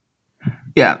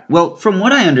 Yeah, well, from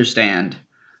what I understand,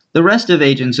 the rest of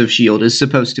Agents of S.H.I.E.L.D. is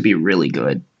supposed to be really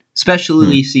good,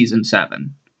 especially Season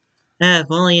 7. If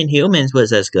only Inhumans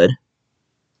was as good.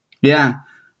 Yeah.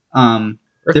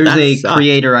 There's That a sucked.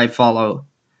 creator I follow.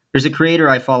 There's a creator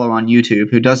I follow on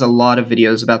YouTube who does a lot of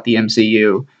videos about the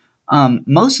MCU.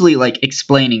 Mostly like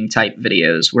explaining type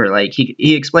videos where like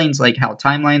he explains like how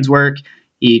timelines work.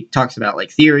 He talks about like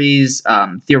theories,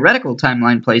 theoretical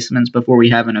timeline placements before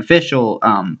we have an official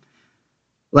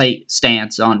like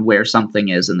stance on where something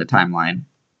is in the timeline.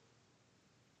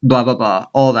 Blah blah blah,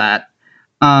 all that.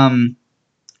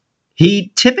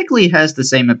 He typically has the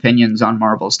same opinions on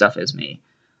Marvel stuff as me.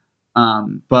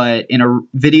 But in a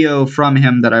video from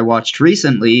him that I watched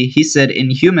recently, he said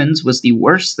Inhumans was the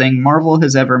worst thing Marvel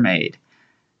has ever made.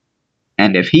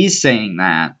 And if he's saying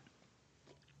that,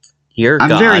 I'm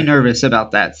very nervous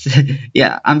about that.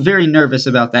 Yeah, I'm very nervous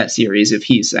about that series if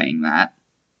he's saying that.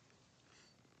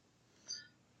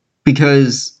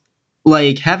 Because,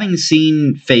 like, having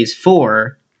seen Phase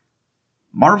 4,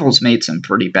 Marvel's made some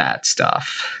pretty bad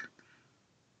stuff.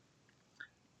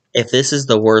 If this is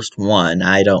the worst one,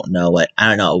 I don't know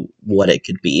what it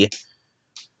could be.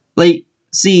 Like,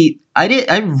 see,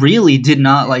 I really did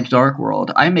not like Dark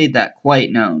World. I made that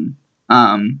quite known.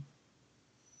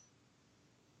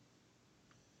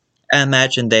 I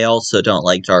imagine they also don't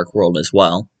like Dark World as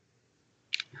well.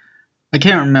 I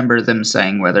can't remember them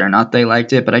saying whether or not they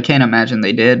liked it, but I can't imagine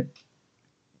they did.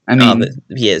 I mean...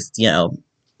 Because,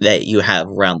 that you have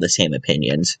around the same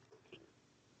opinions.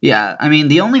 Yeah, I mean,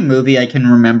 the only movie I can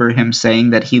remember him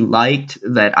saying that he liked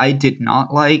that I did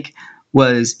not like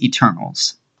was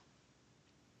Eternals.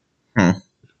 Hmm.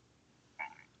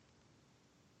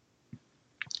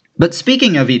 But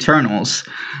speaking of Eternals,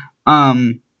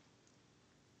 and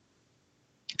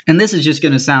this is just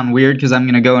going to sound weird because I'm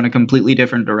going to go in a completely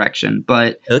different direction,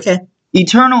 but Okay.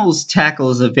 Eternals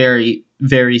tackles a very,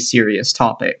 very serious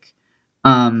topic.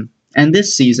 And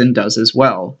this season does as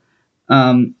well.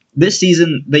 This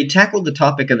season, they tackled the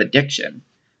topic of addiction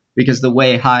because the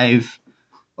way Hive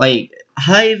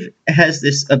has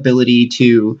this ability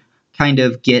to kind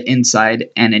of get inside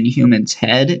an Inhuman's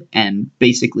head and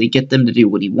basically get them to do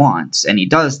what he wants. And he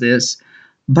does this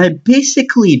by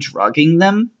basically drugging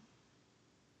them.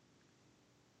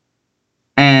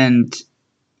 And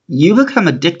you become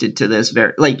addicted to this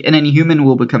an Inhuman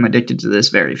will become addicted to this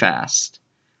very fast.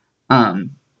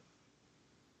 And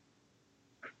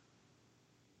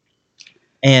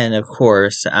of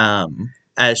course,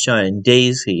 as shown in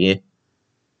Daisy,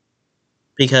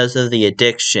 because of the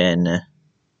addiction, it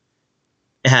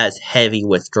has heavy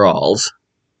withdrawals.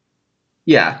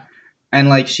 Yeah. And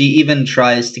like she even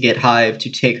tries to get Hive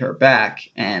to take her back,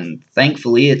 and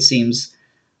thankfully it seems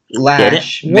Didn't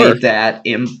Lash work. made that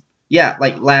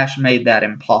Lash made that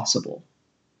impossible.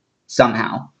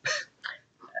 Somehow.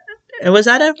 Was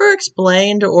that ever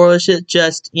explained, or was it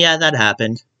just, yeah, that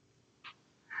happened?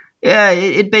 Yeah,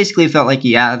 it basically felt like,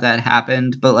 yeah, that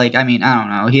happened, but like, I mean, I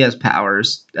don't know. He has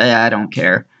powers. I don't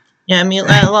care. Yeah, I mean,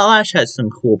 Lash has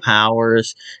some cool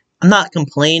powers. I'm not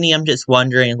complaining. I'm just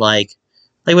wondering, like,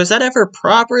 was that ever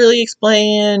properly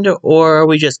explained, or are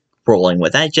we just rolling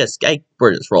with it?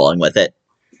 We're just rolling with it.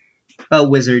 A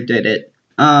wizard did it.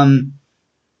 But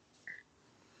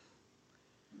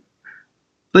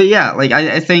yeah, like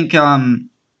I think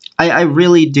I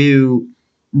really do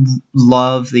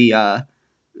love the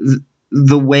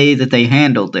way that they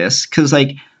handled this, because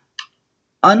like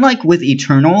unlike with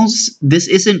Eternals, this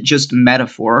isn't just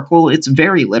metaphorical; it's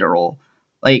very literal.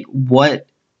 Like what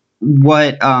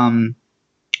what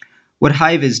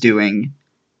Hive is doing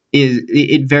is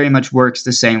it very much works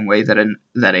the same way that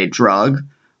a drug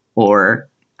or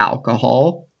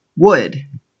alcohol would.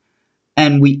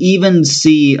 And we even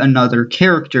see another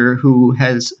character who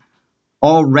has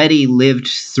already lived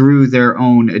through their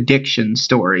own addiction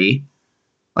story,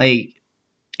 like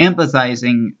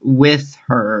empathizing with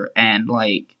her and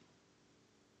like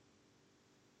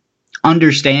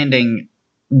understanding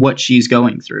what she's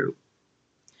going through.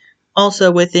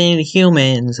 Also, within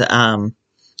humans,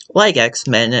 like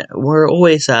X-Men, there's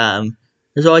always a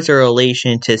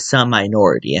relation to some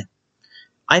minority.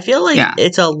 I feel like Yeah,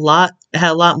 it's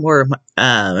had a lot more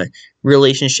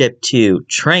relationship to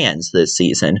trans this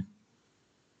season.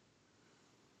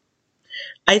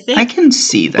 I I think can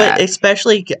see what that.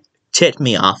 especially ticked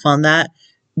me off on that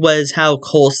was how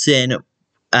Coulson,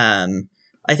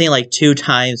 I think like 2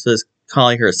 times was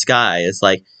calling her Sky. It's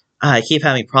like, I keep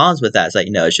having problems with that. It's like,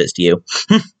 no, it's just you.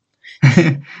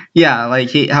 Yeah,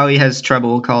 like how he has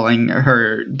trouble calling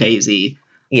her Daisy.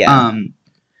 Yeah. Um,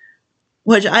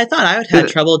 Which I thought I would have the,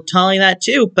 trouble telling that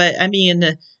too, but I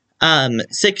mean,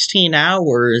 16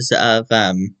 hours of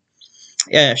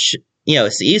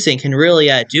season can really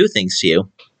do things to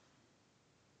you.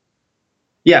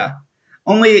 yeah.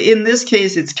 Only in this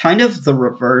case, it's kind of the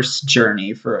reverse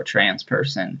journey for a trans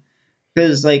person.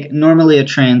 Because, like, normally a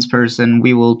trans person,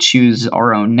 we will choose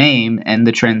our own name, and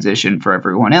the transition for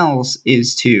everyone else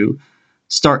is to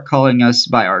start calling us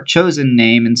by our chosen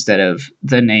name instead of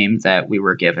the name that we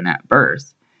were given at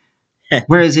birth.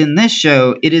 Whereas in this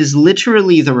show, it is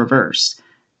literally the reverse.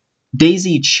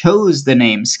 Daisy chose the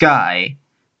name Sky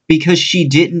because she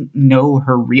didn't know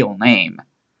her real name.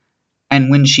 And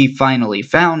when she finally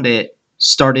found it,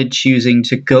 started choosing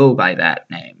to go by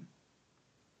that name.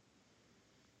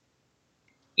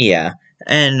 Yeah,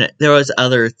 and there was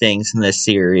other things in this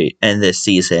series and this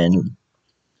season,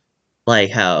 like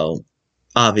how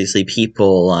obviously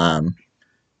people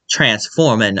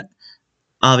transform, and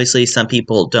obviously some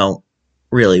people don't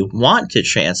really want to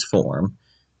transform,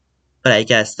 but I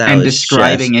guess that And was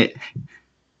describing just it,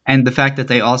 and the fact that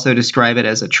they also describe it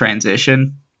as a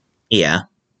transition. yeah.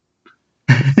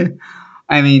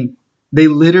 I mean, they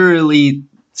literally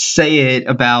say it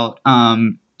about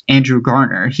Andrew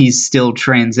Garner. He's still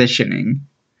transitioning.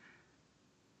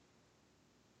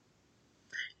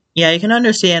 Yeah, you can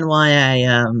understand why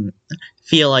I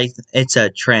feel like it's a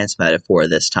trans metaphor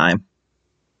this time.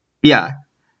 Yeah,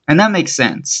 and that makes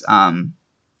sense.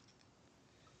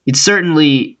 It's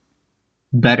certainly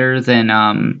better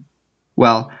than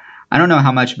well, I don't know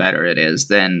how much better it is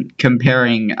than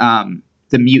comparing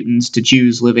the mutants to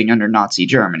Jews living under Nazi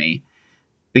Germany.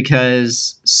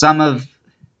 because some of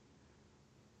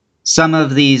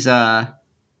these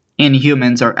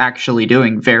Inhumans are actually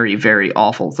doing very, very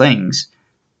awful things.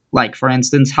 Like, for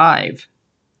instance, Hive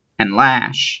and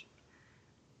Lash.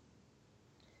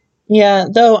 Yeah,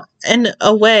 though, in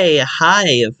a way,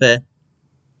 Hive,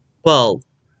 well,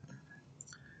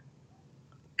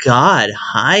 God,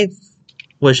 Hive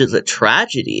was just a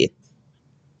tragedy.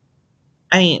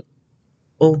 I mean,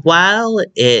 while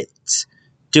it's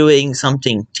doing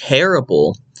something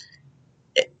terrible,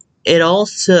 it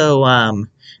also, I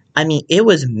mean, it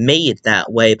was made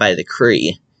that way by the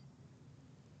Kree.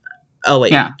 Oh,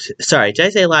 wait, Yeah, sorry, did I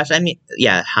say Lash? I mean,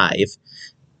 yeah, Hive. you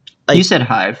Like, said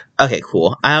Hive. okay,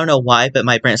 cool. I don't know why, but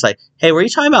my brain's like, hey, were you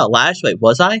talking about Lash? Wait,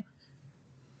 was I?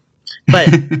 But,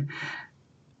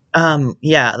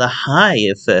 yeah, the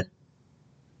Hive,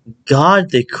 God,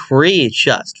 the Kree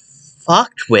just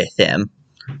fucked with him.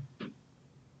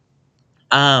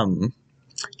 And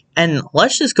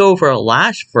let's just go over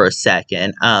Lash for a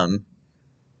second.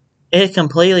 It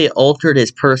completely altered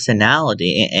his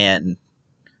personality and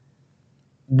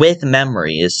with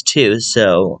memories too,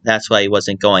 so that's why he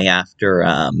wasn't going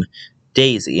after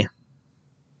Daisy.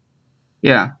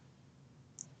 Yeah.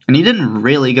 And he didn't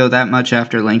really go that much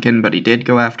after Lincoln, but he did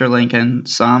go after Lincoln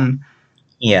some.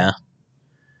 Yeah.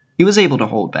 He was able to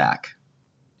hold back.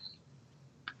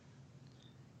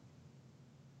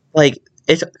 Like,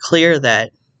 it's clear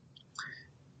that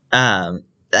I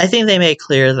think they made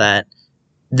clear that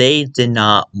they did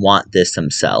not want this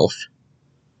themselves.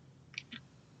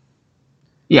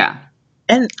 Yeah.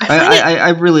 And I find I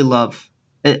really love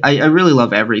I really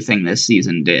love everything this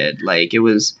season did. Like, it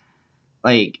was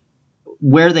like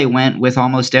where they went with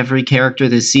almost every character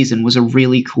this season was a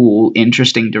really cool,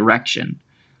 interesting direction.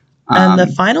 and the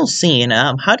final scene,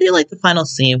 how do you like the final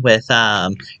scene with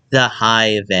the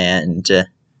Hive and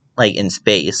like in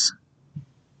space?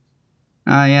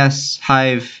 Yes,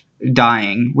 Hive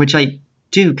dying, which I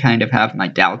do kind of have my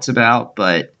doubts about,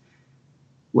 but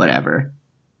whatever.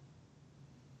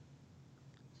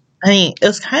 I mean, it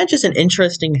was kind of just an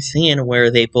interesting scene where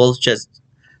they both just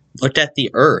looked at the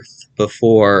Earth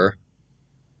before.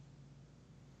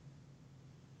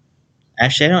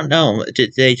 Actually, I don't know.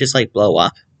 Did they just like blow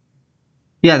up?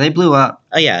 Yeah, they blew up.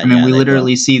 Oh yeah, I mean, yeah, we they blew up.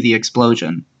 literally see the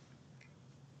explosion.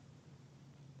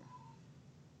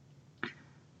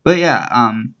 But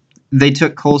yeah, they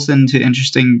took Coulson to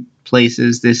interesting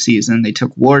places this season. They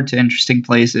took Ward to interesting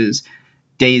places.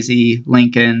 Daisy,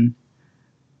 Lincoln,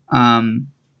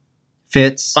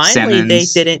 Fitz, Finally, they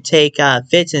Simmons. didn't take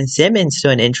Fitz and Simmons to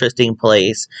an interesting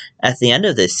place at the end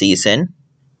of this season.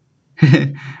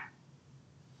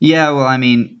 Yeah, well, I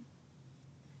mean,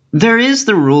 there is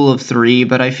the rule of three,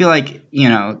 but I feel like,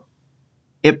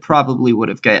 it probably would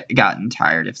have gotten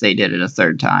tired if they did it a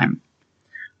third time.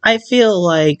 I feel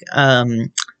like the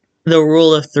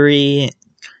rule of three,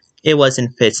 it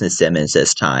wasn't Fitz and Simmons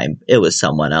this time. It was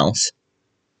someone else.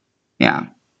 Yeah.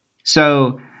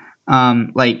 So,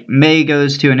 like, May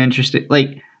goes to an interesting,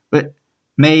 like, but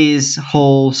May's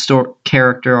whole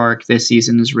character arc this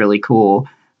season is really cool.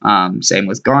 Same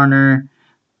with Garner.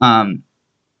 Um,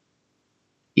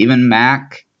 even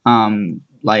Mac.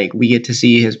 Like, we get to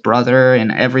see his brother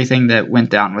and everything that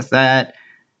went down with that.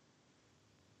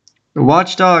 The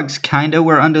Watchdogs kind of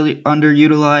were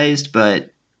underutilized,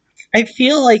 but I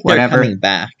feel like they're coming whatever.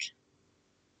 back.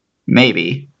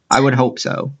 Maybe. I would hope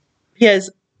so. Because,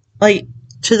 like,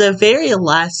 to the very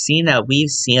last scene that we've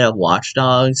seen of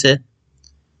Watchdogs,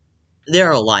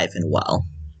 they're alive and well.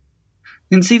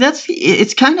 And see,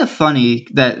 it's kind of funny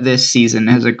that this season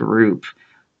has a group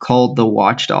called the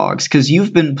Watchdogs, because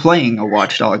you've been playing a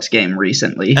Watchdogs game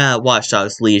recently.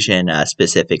 Watchdogs Legion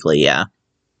specifically, yeah.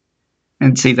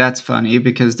 And see, that's funny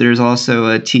because there's also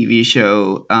a TV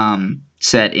show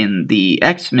set in the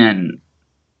X-Men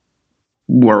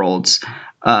worlds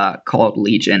called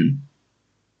Legion.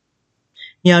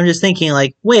 Yeah, I'm just thinking,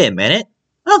 like, wait a minute.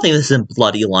 I don't think this is in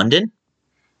bloody London.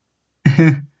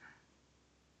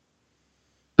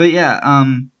 But yeah,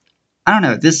 I don't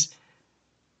know.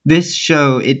 This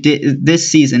show,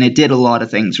 this season, it did a lot of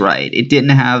things right. It didn't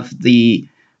have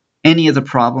any of the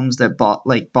problems that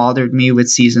bothered me with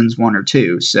seasons 1 or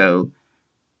 2. So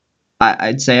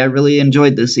I'd say I really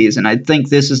enjoyed this season. I think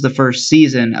this is the first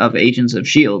season of Agents of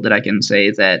S.H.I.E.L.D. that I can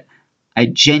say that I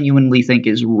genuinely think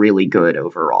is really good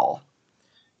overall.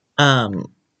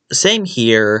 Same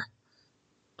here,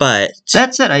 but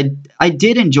That said, I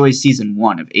did enjoy season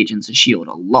 1 of Agents of S.H.I.E.L.D.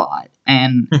 a lot,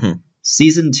 and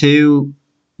season 2,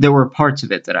 there were parts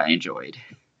of it that I enjoyed.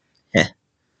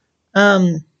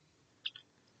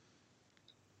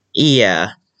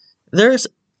 Yeah, there's,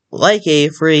 like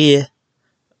Avery,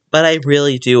 But I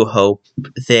really do hope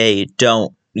they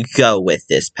don't go with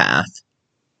this path.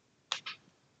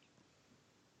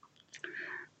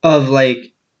 Of,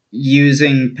 like,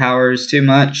 using powers too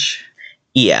much.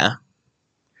 Yeah.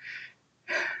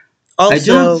 I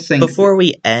don't Also, think... before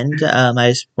we end,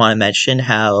 I just want to mention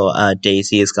how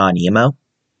Daisy has gone emo.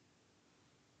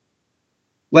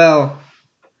 Well,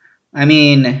 I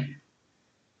mean,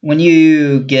 when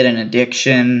you get an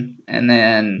addiction and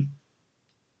then...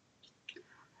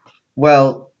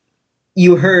 Well,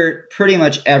 you hurt pretty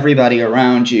much everybody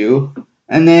around you,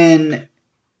 and then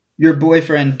your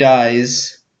boyfriend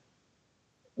dies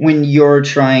when you're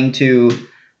trying to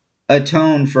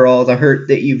atone for all the hurt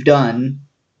that you've done.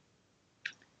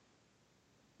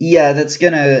 Yeah, that's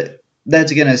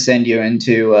gonna send you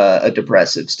into a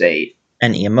depressive state.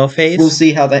 An emo phase? We'll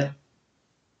see how that...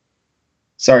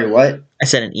 Sorry, what? I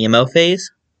said an emo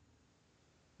phase?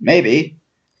 Maybe.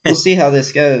 We'll see how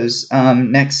this goes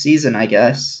next season, I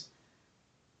guess.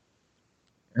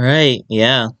 Right,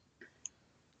 yeah.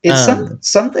 It's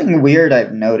something weird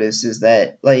I've noticed is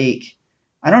that, like,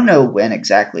 I don't know when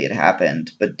exactly it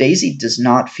happened, but Daisy does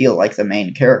not feel like the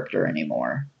main character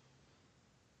anymore.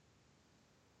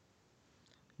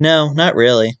 No, not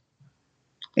really.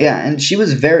 Yeah, and she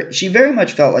very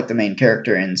much felt like the main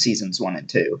character in seasons 1 and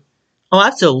 2. Oh,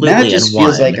 absolutely. Now it just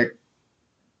feels one. like a...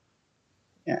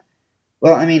 Yeah.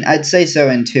 Well, I mean, I'd say so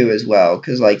in 2 as well,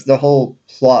 because, like, the whole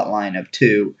plot line of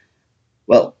 2,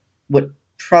 well, what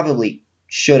probably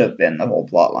should have been the whole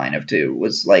plot line of 2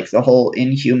 was, like, the whole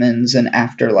Inhumans and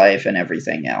afterlife and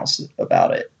everything else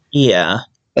about it. Yeah.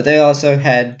 But they also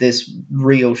had this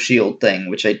real S.H.I.E.L.D. thing,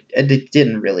 which I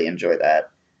didn't really enjoy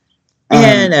that.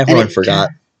 And everyone forgot.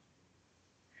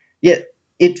 Yeah,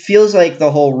 it feels like the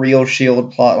whole real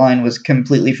S.H.I.E.L.D. plotline was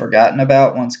completely forgotten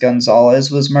about once Gonzalez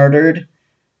was murdered.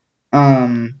 I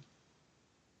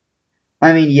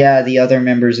mean, yeah, the other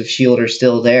members of S.H.I.E.L.D. are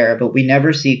still there, but we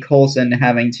never see Coulson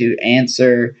having to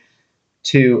answer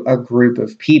to a group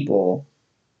of people.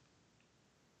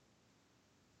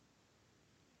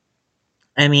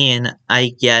 I mean,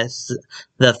 I guess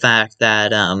the fact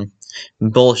that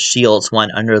both shields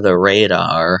went under the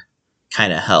radar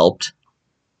kind of helped.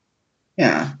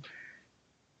 Yeah.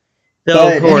 Though,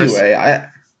 But of course, anyway,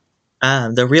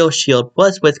 the real shield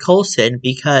was with Coulson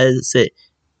because,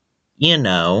 you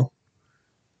know...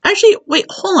 Actually, wait,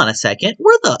 hold on a second.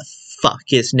 Where the fuck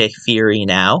is Nick Fury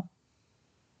now?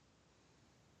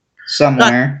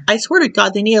 somewhere. God, I swear to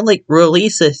God, they need to, like,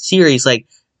 release a series, like,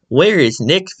 where is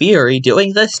Nick Fury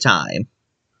doing this time?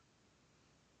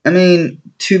 I mean,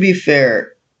 to be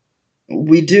fair,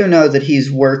 we do know that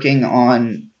he's working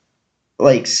on,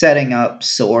 like, setting up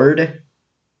S.H.I.E.L.D.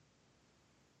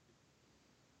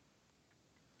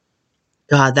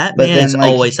 God, that But man then, is like,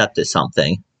 always up to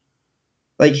something.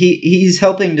 like he's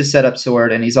helping to set up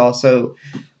S.H.I.E.L.D. and he's also,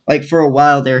 like, for a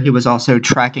while there, he was also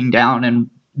tracking down and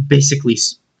basically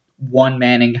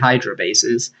one-manning Hydra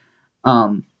bases.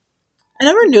 I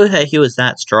never knew that he was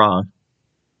that strong.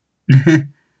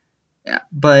 Yeah,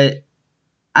 but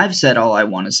I've said all I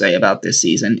want to say about this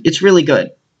season. It's really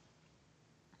good.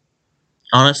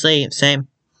 Honestly, same.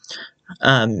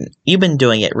 You've been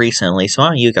doing it recently, so why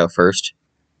don't you go first?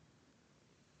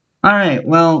 All right,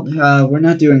 well, we're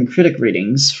not doing critic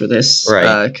readings for this,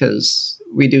 Right. because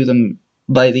we do them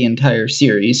by the entire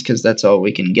series, because that's all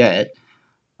we can get.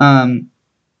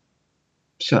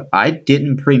 So I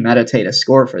didn't premeditate a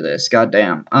score for this,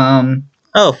 goddamn.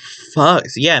 Oh, fuck.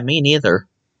 Yeah, me neither.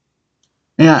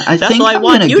 Yeah, That's why I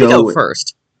want you to go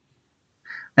first.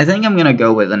 I think I'm gonna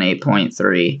go with an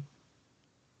 8.3.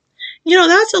 You know,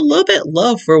 that's a little bit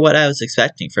low for what I was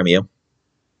expecting from you.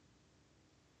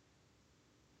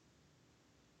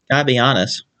 Gotta be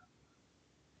honest.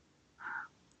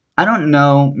 I don't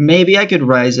know. Maybe I could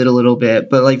rise it a little bit,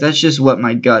 but, like, that's just what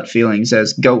my gut feeling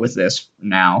says. Go with this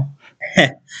now.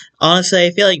 Honestly,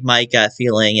 I feel like my gut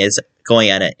feeling is going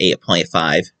at an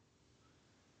 8.5.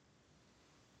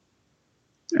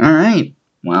 All right.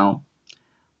 Well,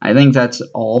 I think that's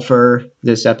all for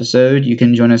this episode. You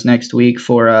can join us next week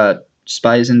for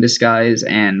Spies in Disguise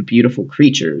and Beautiful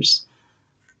Creatures.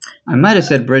 I might have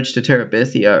said Bridge to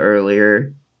Terabithia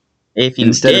earlier. If you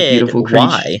instead did, of Beautiful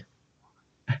why?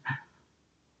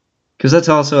 Because that's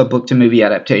also a book-to-movie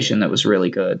adaptation that was really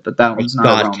good, but that one's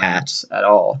not a romance at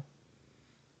all.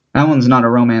 That one's not a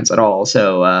romance at all,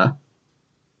 so,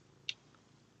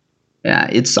 yeah,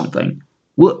 it's something.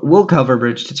 We'll cover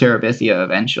Bridge to Terabithia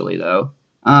eventually, though.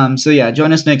 So yeah,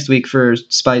 join us next week for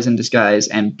Spies in Disguise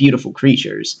and Beautiful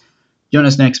Creatures. Join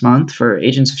us next month for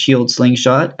Agents of S.H.I.E.L.D.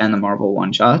 Slingshot and the Marvel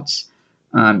One-Shots.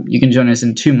 You can join us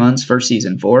in 2 months for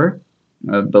Season 4.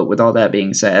 But with all that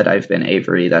being said, I've been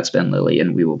Avery, that's been Lily,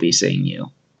 and we will be seeing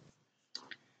you